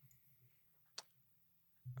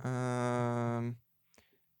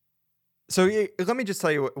 So let me just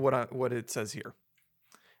tell you what it says here.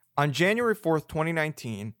 On January 4th,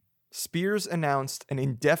 2019, Spears announced an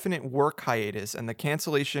indefinite work hiatus and the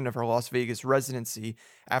cancellation of her Las Vegas residency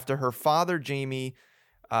after her father, Jamie,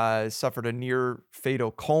 suffered a near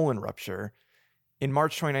fatal colon rupture. In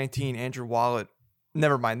March 2019, Andrew Wallet.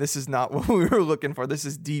 Never mind. This is not what we were looking for. This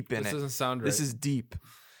is deep in it. This doesn't sound right. This is deep.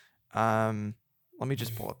 Let me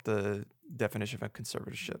just pull up the definition of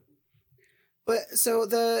conservatorship. But so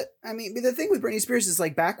the thing with Britney Spears is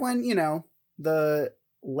like back when, the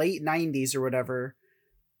late 90s or whatever,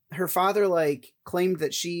 her father like claimed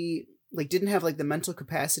that she like didn't have like the mental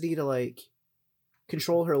capacity to like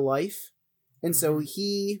control her life. And so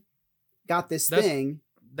he got this thing.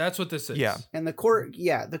 That's what this is. Yeah. And the court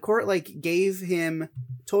like gave him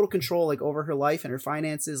total control like over her life and her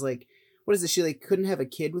finances. Like, what is it? She like couldn't have a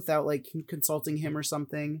kid without like consulting him or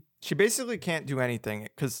something. She basically can't do anything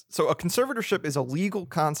so a conservatorship is a legal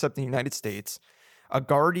concept in the United States. A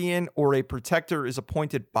guardian or a protector is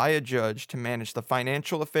appointed by a judge to manage the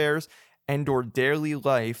financial affairs and or daily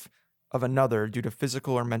life of another due to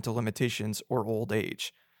physical or mental limitations or old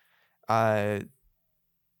age. It's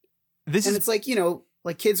like,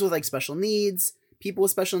 like kids with like special needs, people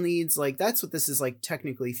with special needs, like that's what this is like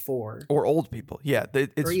technically for. Or old people. Yeah.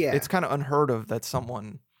 It's kind of unheard of that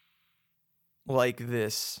someone like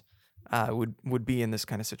this would be in this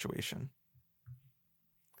kind of situation.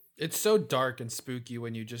 it's so dark and spooky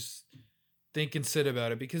when you just think and sit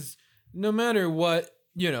about it, because no matter what,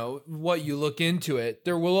 what you look into it,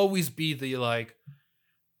 there will always be the like,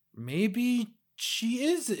 maybe she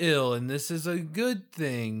is ill and this is a good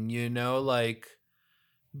thing, like,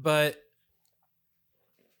 but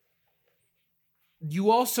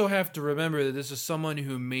you also have to remember that this is someone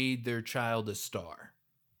who made their child a star.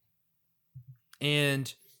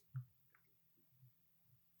 And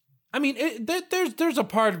I mean, there's a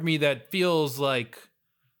part of me that feels like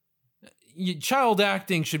child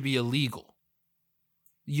acting should be illegal.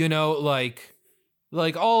 Like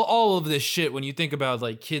all of this shit, when you think about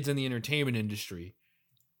like kids in the entertainment industry,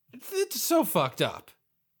 it's so fucked up.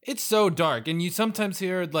 It's so dark. And you sometimes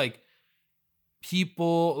hear like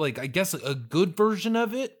people, like, I guess a good version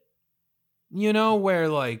of it, where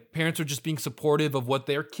like parents are just being supportive of what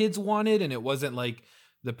their kids wanted, and it wasn't like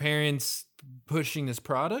the parents pushing this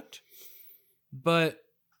product. But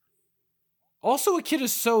also, a kid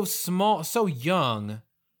is so small, so young,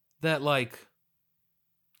 that like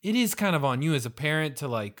it is kind of on you as a parent to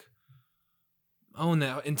like own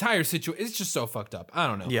that entire situation. It's just so fucked up. I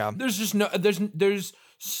don't know. Yeah. There's just there's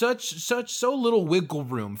so little wiggle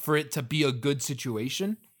room for it to be a good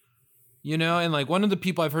situation, and like one of the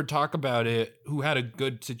people I've heard talk about it who had a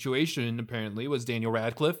good situation apparently was Daniel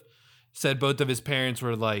Radcliffe. Said both of his parents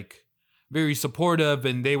were like very supportive,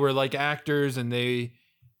 and they were like actors, and they,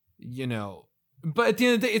 but at the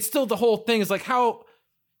end of the day, it's still, the whole thing is like, how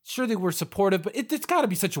sure they were supportive, but it's got to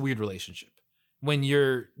be such a weird relationship when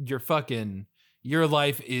your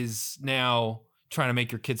life is now trying to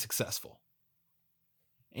make your kid successful.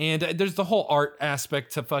 And there's the whole art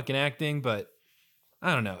aspect to fucking acting, but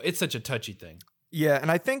I don't know. It's such a touchy thing. Yeah, and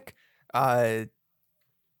I think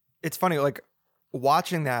it's funny, like,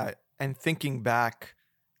 watching that and thinking back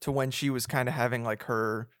to when she was kind of having like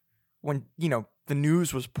when, the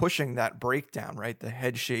news was pushing that breakdown, right? The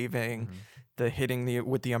head shaving, the hitting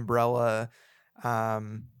with the umbrella. I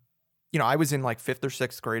was in like 5th or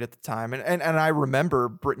 6th grade at the time. And I remember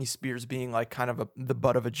Britney Spears being like kind of the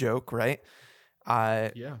butt of a joke, right?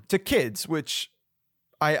 To kids, which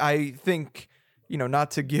I think, not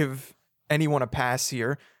to give anyone a pass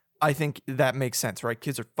here, I think that makes sense, right?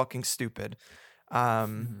 Kids are fucking stupid.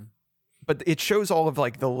 But it shows all of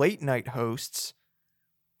like the late night hosts,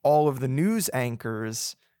 all of the news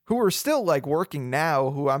anchors who are still like working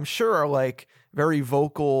now, who I'm sure are like very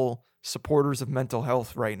vocal supporters of mental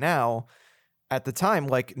health right now. At the time,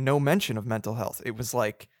 like, no mention of mental health. It was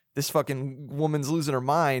like, this fucking woman's losing her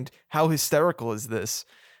mind. How hysterical is this?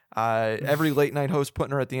 Every late night host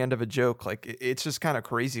putting her at the end of a joke. Like, it's just kind of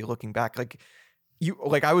crazy looking back.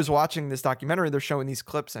 I was watching this documentary, they're showing these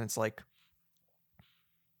clips, and it's like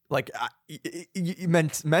you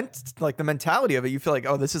meant like the mentality of it. You feel like,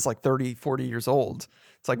 oh, this is like 30, 40 years old.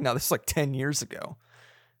 It's like, no, this is like 10 years ago,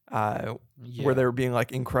 where they were being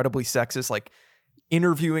like incredibly sexist, like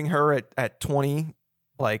interviewing her at 20,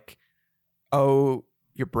 like, oh,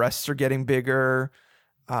 your breasts are getting bigger.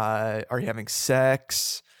 Are you having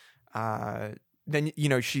sex? Then,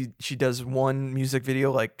 she does one music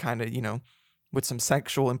video, like kind of, with some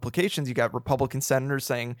sexual implications. You got Republican senators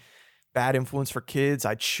saying, bad influence for kids.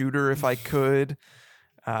 I'd shoot her if I could.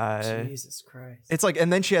 Jesus Christ. It's like,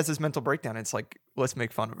 and then she has this mental breakdown. It's like, let's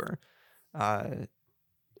make fun of her.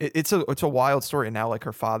 It's a wild story. And now, like,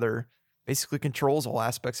 her father basically controls all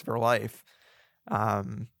aspects of her life.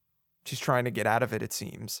 She's trying to get out of it, it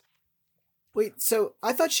seems. Wait, so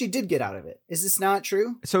I thought she did get out of it. Is this not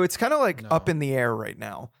true? So it's kind of like up in the air right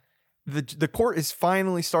now. The court is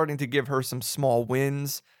finally starting to give her some small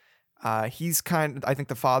wins. I think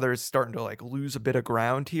the father is starting to like lose a bit of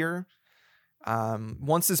ground here.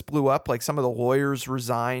 Once this blew up, like, some of the lawyers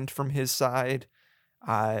resigned from his side.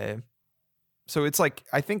 So it's like,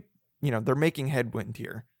 I think, they're making headway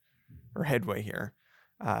here.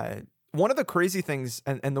 One of the crazy things,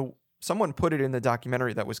 and someone put it in the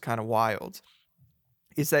documentary that was kind of wild,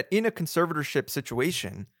 is that in a conservatorship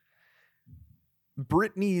situation,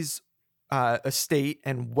 Britney's estate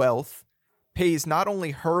and wealth pays not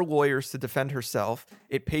only her lawyers to defend herself,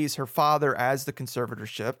 it pays her father as the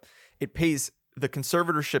conservatorship, it pays the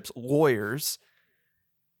conservatorship's lawyers,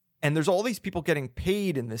 and there's all these people getting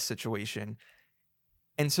paid in this situation.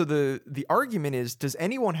 And so the argument is, does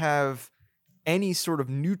anyone have any sort of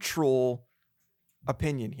neutral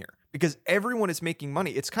opinion here? Because everyone is making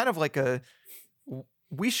money. It's kind of like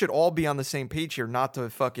we should all be on the same page here, not to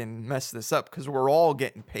fucking mess this up, because we're all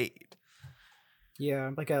getting paid.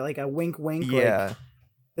 Yeah, like a wink wink. Yeah. Like,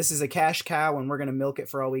 this is a cash cow and we're going to milk it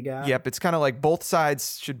for all we got. Yep, it's kind of like both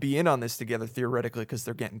sides should be in on this together theoretically because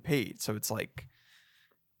they're getting paid. So it's like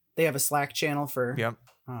they have a Slack channel for... Yep.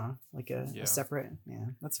 huh? Like a separate, yeah,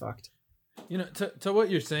 that's fucked. You know, to what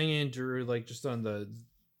you're saying, Andrew, like just on the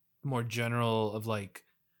more general of like,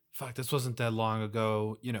 fuck, this wasn't that long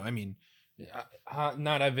ago. You know, I mean,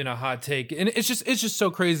 not even a hot take, and it's just so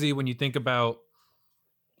crazy when you think about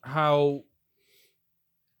how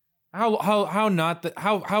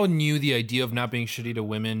new the idea of not being shitty to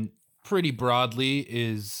women pretty broadly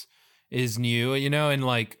is new, you know, and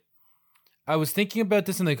like I was thinking about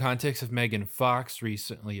this in the context of Megan Fox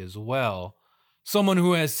recently as well. Someone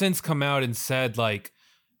who has since come out and said, like,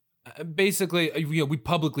 basically, you know, we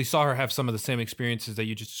publicly saw her have some of the same experiences that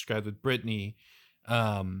you just described with Britney.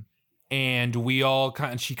 And we all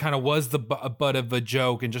she kind of was the butt of a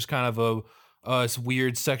joke and just kind of a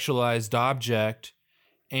weird sexualized object.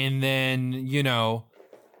 And then, you know,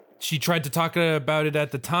 she tried to talk about it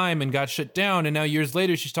at the time and got shut down. And now years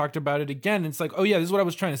later, she's talked about it again. And it's like, oh yeah, this is what I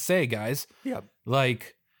was trying to say, guys. Yeah.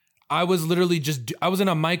 Like, I was literally I was in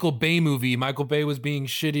a Michael Bay movie. Michael Bay was being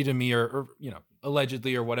shitty to me or you know,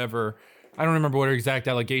 allegedly or whatever. I don't remember what her exact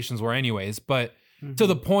allegations were anyways, but to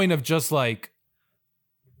the point of just like,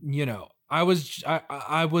 you know, I was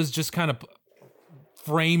just kind of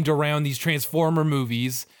framed around these Transformer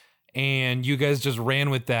movies and you guys just ran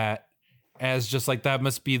with that as just like, that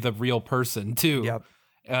must be the real person too. Yep.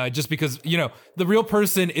 Just because, you know, the real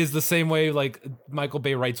person is the same way like Michael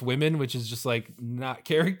Bay writes women, which is just like not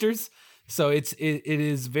characters. So it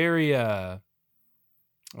is very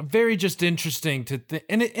just interesting to think,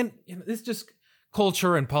 and you know, it's just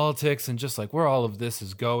culture and politics and just like where all of this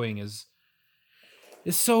is going is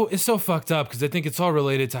so fucked up, because I think it's all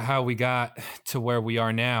related to how we got to where we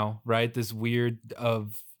are now, right? This weird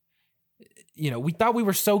of, you know, we thought we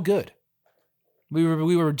were so good.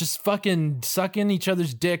 We were just fucking sucking each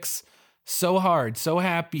other's dicks so hard, so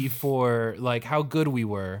happy for like how good we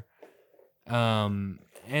were. And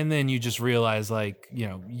then you just realize, like, you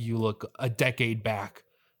know, you look a decade back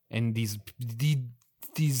and these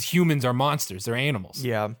humans are monsters. They're animals.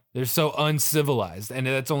 Yeah. They're so uncivilized. And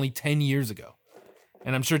that's only 10 years ago.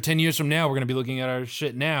 And I'm sure 10 years from now, we're going to be looking at our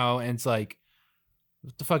shit now. And it's like,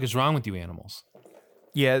 what the fuck is wrong with you animals?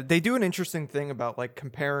 Yeah. They do an interesting thing about like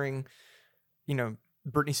comparing, you know,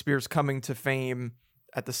 Britney Spears coming to fame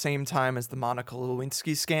at the same time as the Monica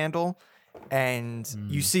Lewinsky scandal. And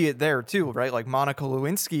you see it there too, right? Like Monica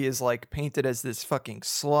Lewinsky is like painted as this fucking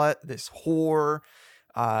slut, this whore,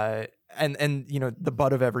 and you know, the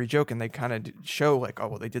butt of every joke. And they kind of show like, oh,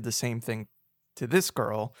 well, they did the same thing to this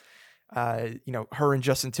girl. You know, her and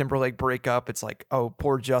Justin Timberlake break up. It's like, oh,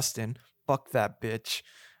 poor Justin, fuck that bitch.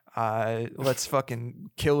 Let's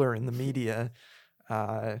fucking kill her in the media.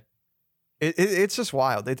 It's just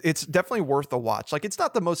wild. It's definitely worth a watch. Like, it's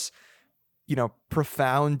not the most, you know,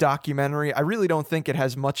 profound documentary. I really don't think it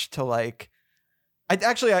has much to like.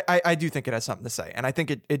 I do think it has something to say, and I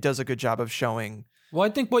think it does a good job of showing. Well, I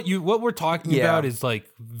think what we're talking about is like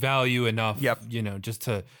value enough. Yep. You know, just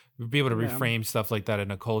to be able to reframe stuff like that in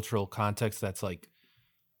a cultural context that's like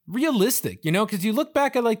realistic. You know, because you look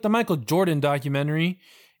back at like the Michael Jordan documentary,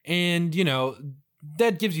 and you know,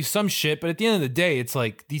 that gives you some shit, but at the end of the day, it's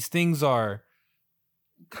like these things are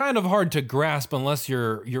kind of hard to grasp unless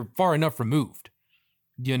you're far enough removed,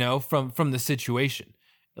 you know, from the situation.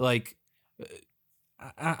 Like,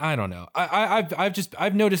 I don't know.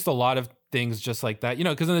 I've noticed a lot of things just like that, you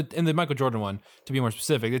know, because in the Michael Jordan one, to be more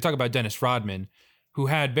specific, they talk about Dennis Rodman, who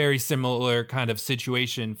had very similar kind of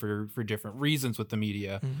situation for different reasons with the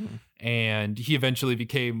media. Mm-hmm. And he eventually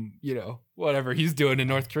became, you know, whatever he's doing in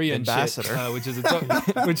North Korea and ambassador, shit,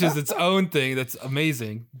 which is its own thing. That's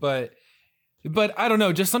amazing. But I don't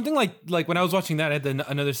know, just something like when I was watching that, I had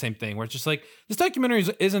another same thing where it's just like, this documentary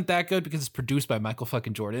isn't that good because it's produced by Michael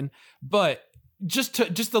fucking Jordan. But just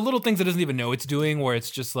the little things it doesn't even know it's doing, where it's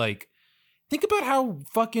just like, think about how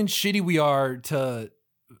fucking shitty we are to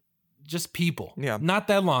just people. Yeah. Not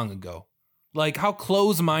that long ago. Like how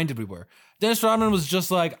close-minded we were. Dennis Rodman was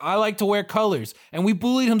just like, I like to wear colors. And we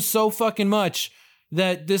bullied him so fucking much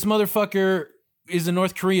that this motherfucker is in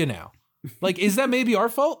North Korea now. Like, is that maybe our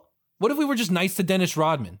fault? What if we were just nice to Dennis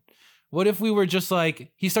Rodman? What if we were just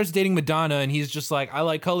like, he starts dating Madonna and he's just like, I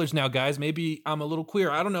like colors now, guys. Maybe I'm a little queer.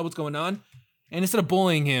 I don't know what's going on. And instead of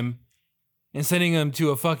bullying him and sending him to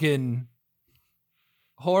a fucking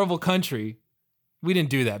horrible country, we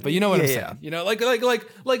didn't do that, but you know what I'm saying? Yeah. You know, like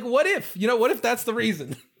what if? You know, what if that's the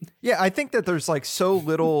reason? Yeah, I think that there's like so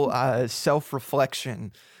little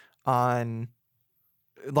self-reflection on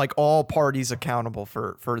like all parties accountable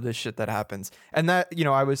for this shit that happens. And that, you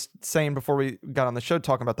know, I was saying before we got on the show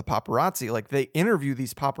talking about the paparazzi, like they interview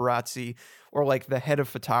these paparazzi or like the head of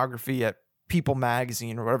photography at People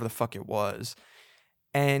magazine or whatever the fuck it was.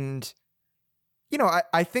 And you know,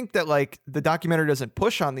 I think that like the documentary doesn't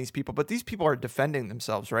push on these people, but these people are defending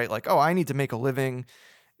themselves, right? Like, oh, I need to make a living.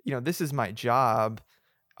 You know, this is my job.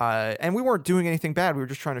 And we weren't doing anything bad. We were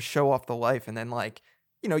just trying to show off the life. And then like,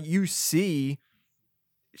 you know, you see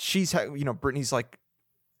Britney's like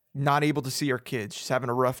not able to see her kids. She's having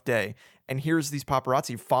a rough day. And here's these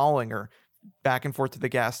paparazzi following her back and forth to the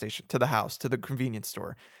gas station, to the house, to the convenience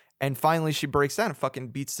store. And finally she breaks down and fucking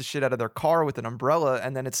beats the shit out of their car with an umbrella.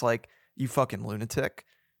 And then it's like, you fucking lunatic.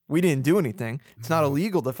 We didn't do anything. It's not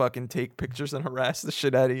illegal to fucking take pictures and harass the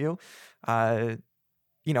shit out of you.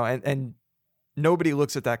 You know, and nobody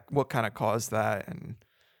looks at that, what kind of caused that. And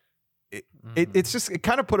it's just, it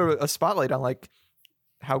kind of put a spotlight on like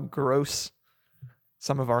how gross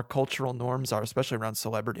some of our cultural norms are, especially around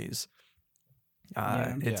celebrities.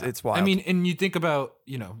 It's wild. I mean, and you think about,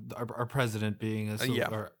 you know, our president being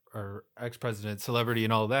our ex-president, celebrity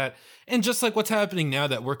and all that. And just like what's happening now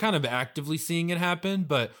that we're kind of actively seeing it happen,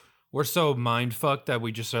 but we're so mind fucked that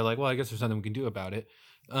we just are like, well, I guess there's nothing we can do about it.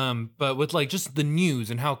 But with like just the news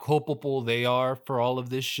and how culpable they are for all of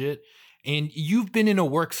this shit. And you've been in a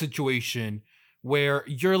work situation where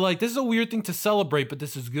you're like, this is a weird thing to celebrate, but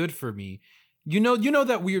this is good for me. You know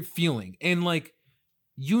that weird feeling. And like,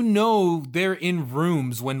 you know, they're in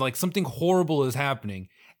rooms when like something horrible is happening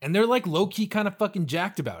and they're like low key kind of fucking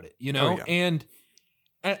jacked about it, you know? Oh, yeah. And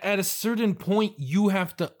at a certain point you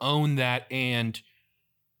have to own that. And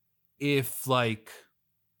if like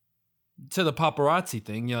to the paparazzi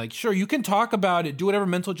thing, you're like, sure, you can talk about it, do whatever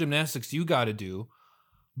mental gymnastics you got to do.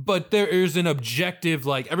 But there is an objective,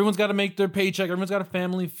 like everyone's got to make their paycheck. Everyone's got a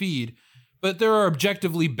family feed, but there are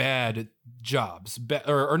objectively bad jobs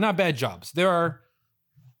or not bad jobs. There are,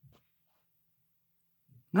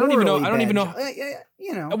 I don't even know.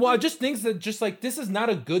 You know, Well, just things that just like, this is not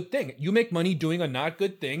a good thing. You make money doing a not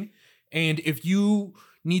good thing. And if you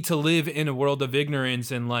need to live in a world of ignorance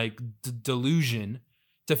and like delusion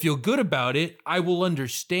to feel good about it, I will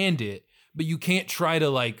understand it. But you can't try to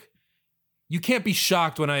like, you can't be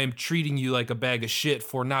shocked when I am treating you like a bag of shit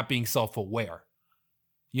for not being self-aware.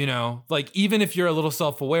 You know, like even if you're a little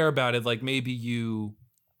self-aware about it, like maybe you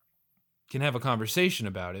can have a conversation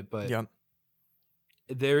about it, but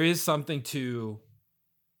there is something to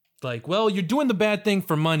like, well, you're doing the bad thing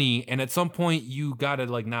for money. And at some point you gotta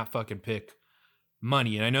like not fucking pick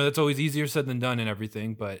money. And I know that's always easier said than done and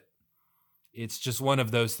everything, but it's just one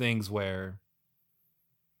of those things where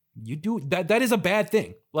you do that is a bad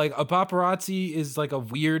thing. Like a paparazzi is like a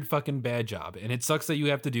weird fucking bad job. And it sucks that you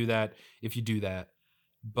have to do that if you do that.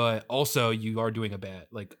 But also you are doing a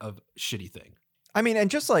shitty thing. I mean,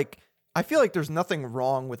 and just like, I feel like there's nothing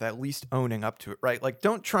wrong with at least owning up to it, right? Like,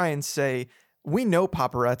 don't try and say, we know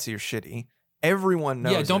paparazzi are shitty. Everyone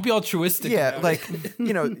knows. Yeah, don't be altruistic. Yeah, like,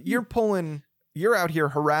 you know, you're out here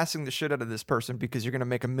harassing the shit out of this person because you're going to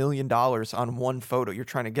make $1 million on one photo. You're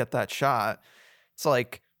trying to get that shot. It's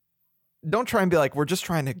like, don't try and be like, we're just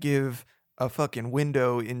trying to give a fucking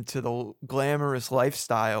window into the glamorous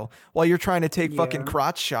lifestyle while you're trying to take fucking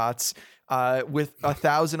crotch shots with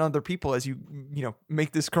 1,000 other people as you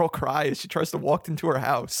make this girl cry as she tries to walk into her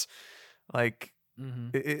house. Like,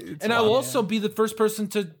 and I will also be the first person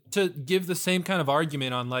to give the same kind of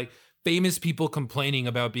argument on like famous people complaining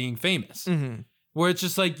about being famous, where it's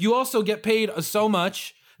just like, you also get paid so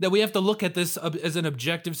much that we have to look at this as an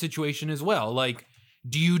objective situation as well. Like,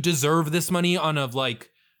 do you deserve this money on a like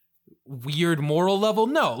weird moral level?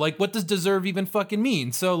 No. Like, what does deserve even fucking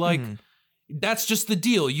mean? So like, that's just the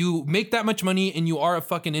deal. You make that much money and you are a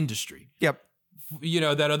fucking industry. Yep. You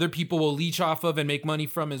know, that other people will leech off of and make money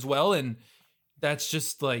from as well. And that's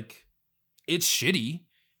just like, it's shitty,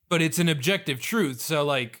 but it's an objective truth. So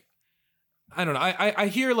like, I don't know. I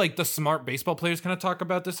hear like the smart baseball players kind of talk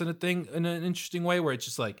about this in an interesting way, where it's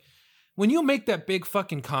just like, when you make that big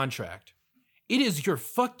fucking contract, it is your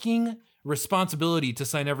fucking responsibility to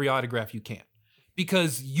sign every autograph you can,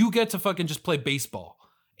 because you get to fucking just play baseball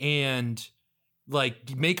and like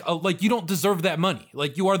you don't deserve that money.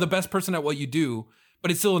 Like, you are the best person at what you do,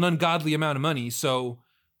 but it's still an ungodly amount of money. So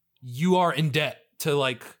you are in debt to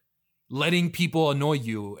like letting people annoy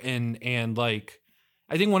you. And like,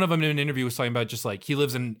 I think one of them in an interview was talking about just like, he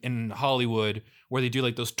lives in Hollywood where they do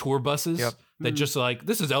like those tour buses that just like,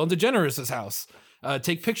 this is Ellen DeGeneres' house.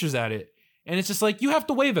 Take pictures at it. And it's just like, you have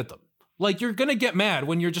to wave at them. Like, you're going to get mad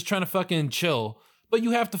when you're just trying to fucking chill, but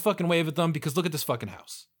you have to fucking wave at them because look at this fucking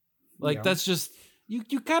house. Like, that's just,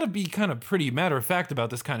 you gotta be kind of pretty matter of fact about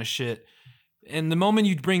this kind of shit. And the moment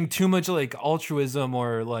you bring too much like altruism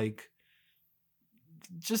or like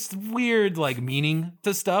just weird like meaning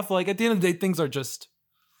to stuff, like at the end of the day, things are just,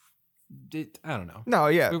 I don't know. No,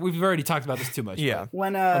 yeah. We've already talked about this too much. Yeah.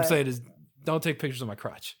 When I'm saying is, Don't take pictures of my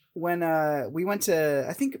crotch. When we went to,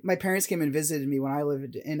 I think my parents came and visited me when I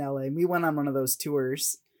lived in LA. And we went on one of those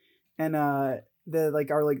tours, and the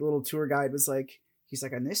like our like little tour guide was like, he's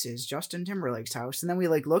like, and this is Justin Timberlake's house. And then we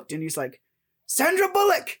like looked, and he's like, Sandra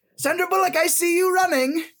Bullock, I see you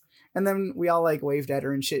running. And then we all like waved at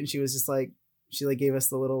her and shit, and she was just like, she like gave us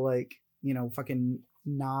the little like, you know, fucking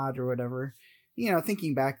nod or whatever. You know,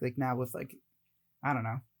 thinking back like now with like, I don't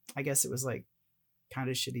know. I guess it was like kind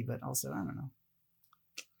of shitty, but also I don't know,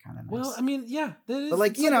 kind of nice. Well, I mean, yeah, that is, but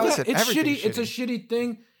like, you know, Listen, it's shitty. everything's It's a shitty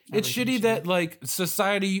thing. It's Everything's shitty that like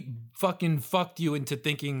society fucking fucked you into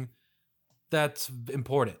thinking that's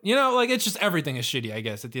important. You know, like it's just everything is shitty. I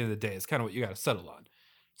guess at the end of the day, it's kind of what you got to settle on.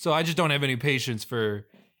 So I just don't have any patience for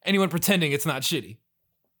anyone pretending it's not shitty.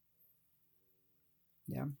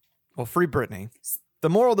 yeah. Well, free Britney. The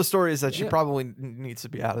moral of the story is that she Yeah. probably needs to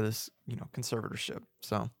be out of this, you know, conservatorship.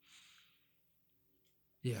 So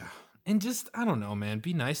Yeah, and just I don't know, man.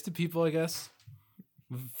 Be nice to people. I guess.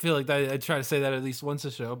 I feel like I try to say that at least once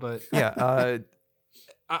a show, but yeah,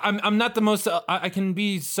 I'm not the most. I can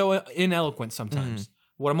be so ineloquent sometimes.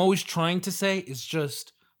 What I'm always trying to say is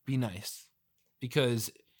just be nice,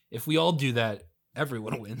 because if we all do that,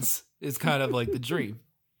 everyone wins. It's kind of like the dream.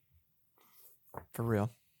 for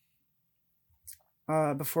real.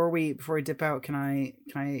 Before we dip out, can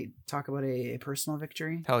I talk about a personal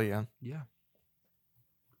victory? Hell yeah. Yeah.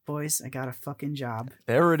 Boys, I got a fucking job.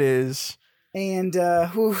 There it is. And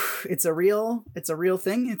it's a real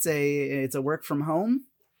thing. It's a work from home.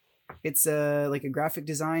 It's like a graphic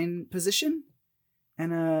design position,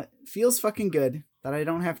 and feels fucking good that I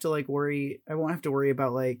don't have to like worry. I won't have to worry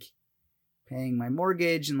about like paying my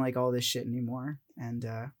mortgage and like all this shit anymore. And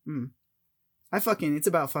it's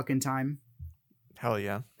about fucking time. Hell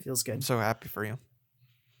yeah. Feels I'm good. so happy for you.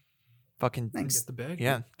 Fucking Thanks. Get the bag.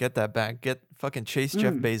 yeah, get that back. Get fucking chase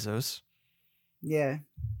Jeff Mm. Bezos. Yeah.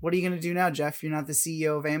 What are you gonna do now, Jeff? You're not the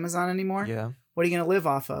CEO of Amazon anymore. Yeah. What are you gonna live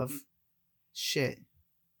off of? Shit.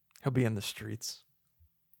 He'll be in the streets.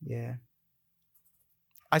 Yeah.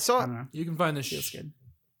 I I saw don't know. You can find this. Feels good.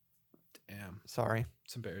 Damn, sorry.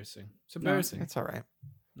 it's embarrassing. It's embarrassing. It's all right.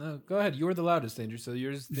 No, go ahead. You were the loudest, Andrew. So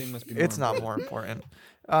yours thing must be. It's more not more important.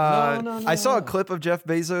 No, I saw a no. clip of Jeff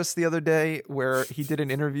Bezos the other day where he did an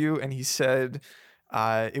interview and he said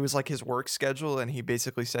it was like his work schedule, and he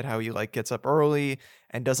basically said how he like gets up early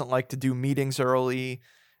and doesn't like to do meetings early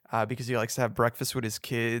because he likes to have breakfast with his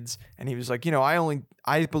kids. And he was like, you know,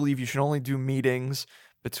 I believe you should only do meetings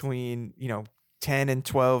between 10 and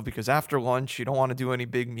 12 because after lunch you don't want to do any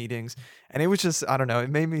big meetings. And it was just, I don't know, it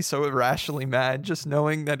made me so irrationally mad just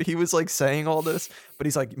knowing that he was like saying all this, but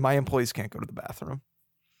he's like, my employees can't go to the bathroom.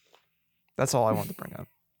 That's all I wanted to bring up.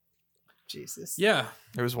 Jesus. Yeah,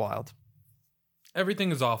 It was wild.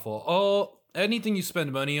 everything is awful. Anything you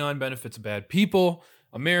spend money on benefits bad people.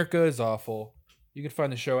 America is awful. You can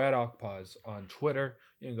find the show at Awkwardpause on Twitter.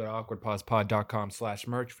 You can go to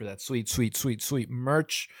awkwardpausepod.com/merch for that sweet, sweet, sweet, sweet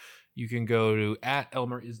merch. You can go to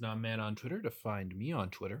 @ElmerIsNotMan on Twitter to find me on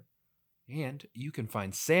Twitter. And you can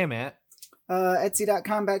find Sam at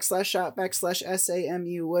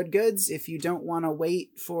Etsy.com/shop/SAMU Woodgoods. If you don't want to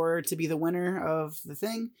wait to be the winner of the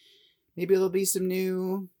thing, maybe there'll be some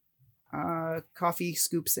new coffee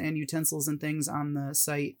scoops and utensils and things on the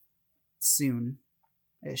site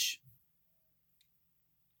soon-ish.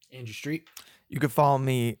 Andrew Street. You can follow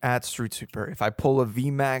me at Street Super. If I pull a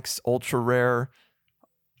VMAX ultra rare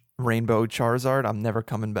rainbow Charizard, I'm never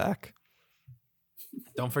coming back.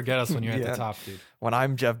 Don't forget us when you're at Yeah. the top, dude. When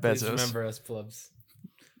I'm Jeff Please Bezos. remember us, plebs.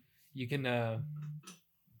 You can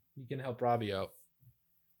help Robbie out.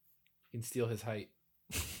 You can steal his height.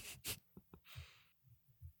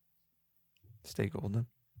 Stay golden.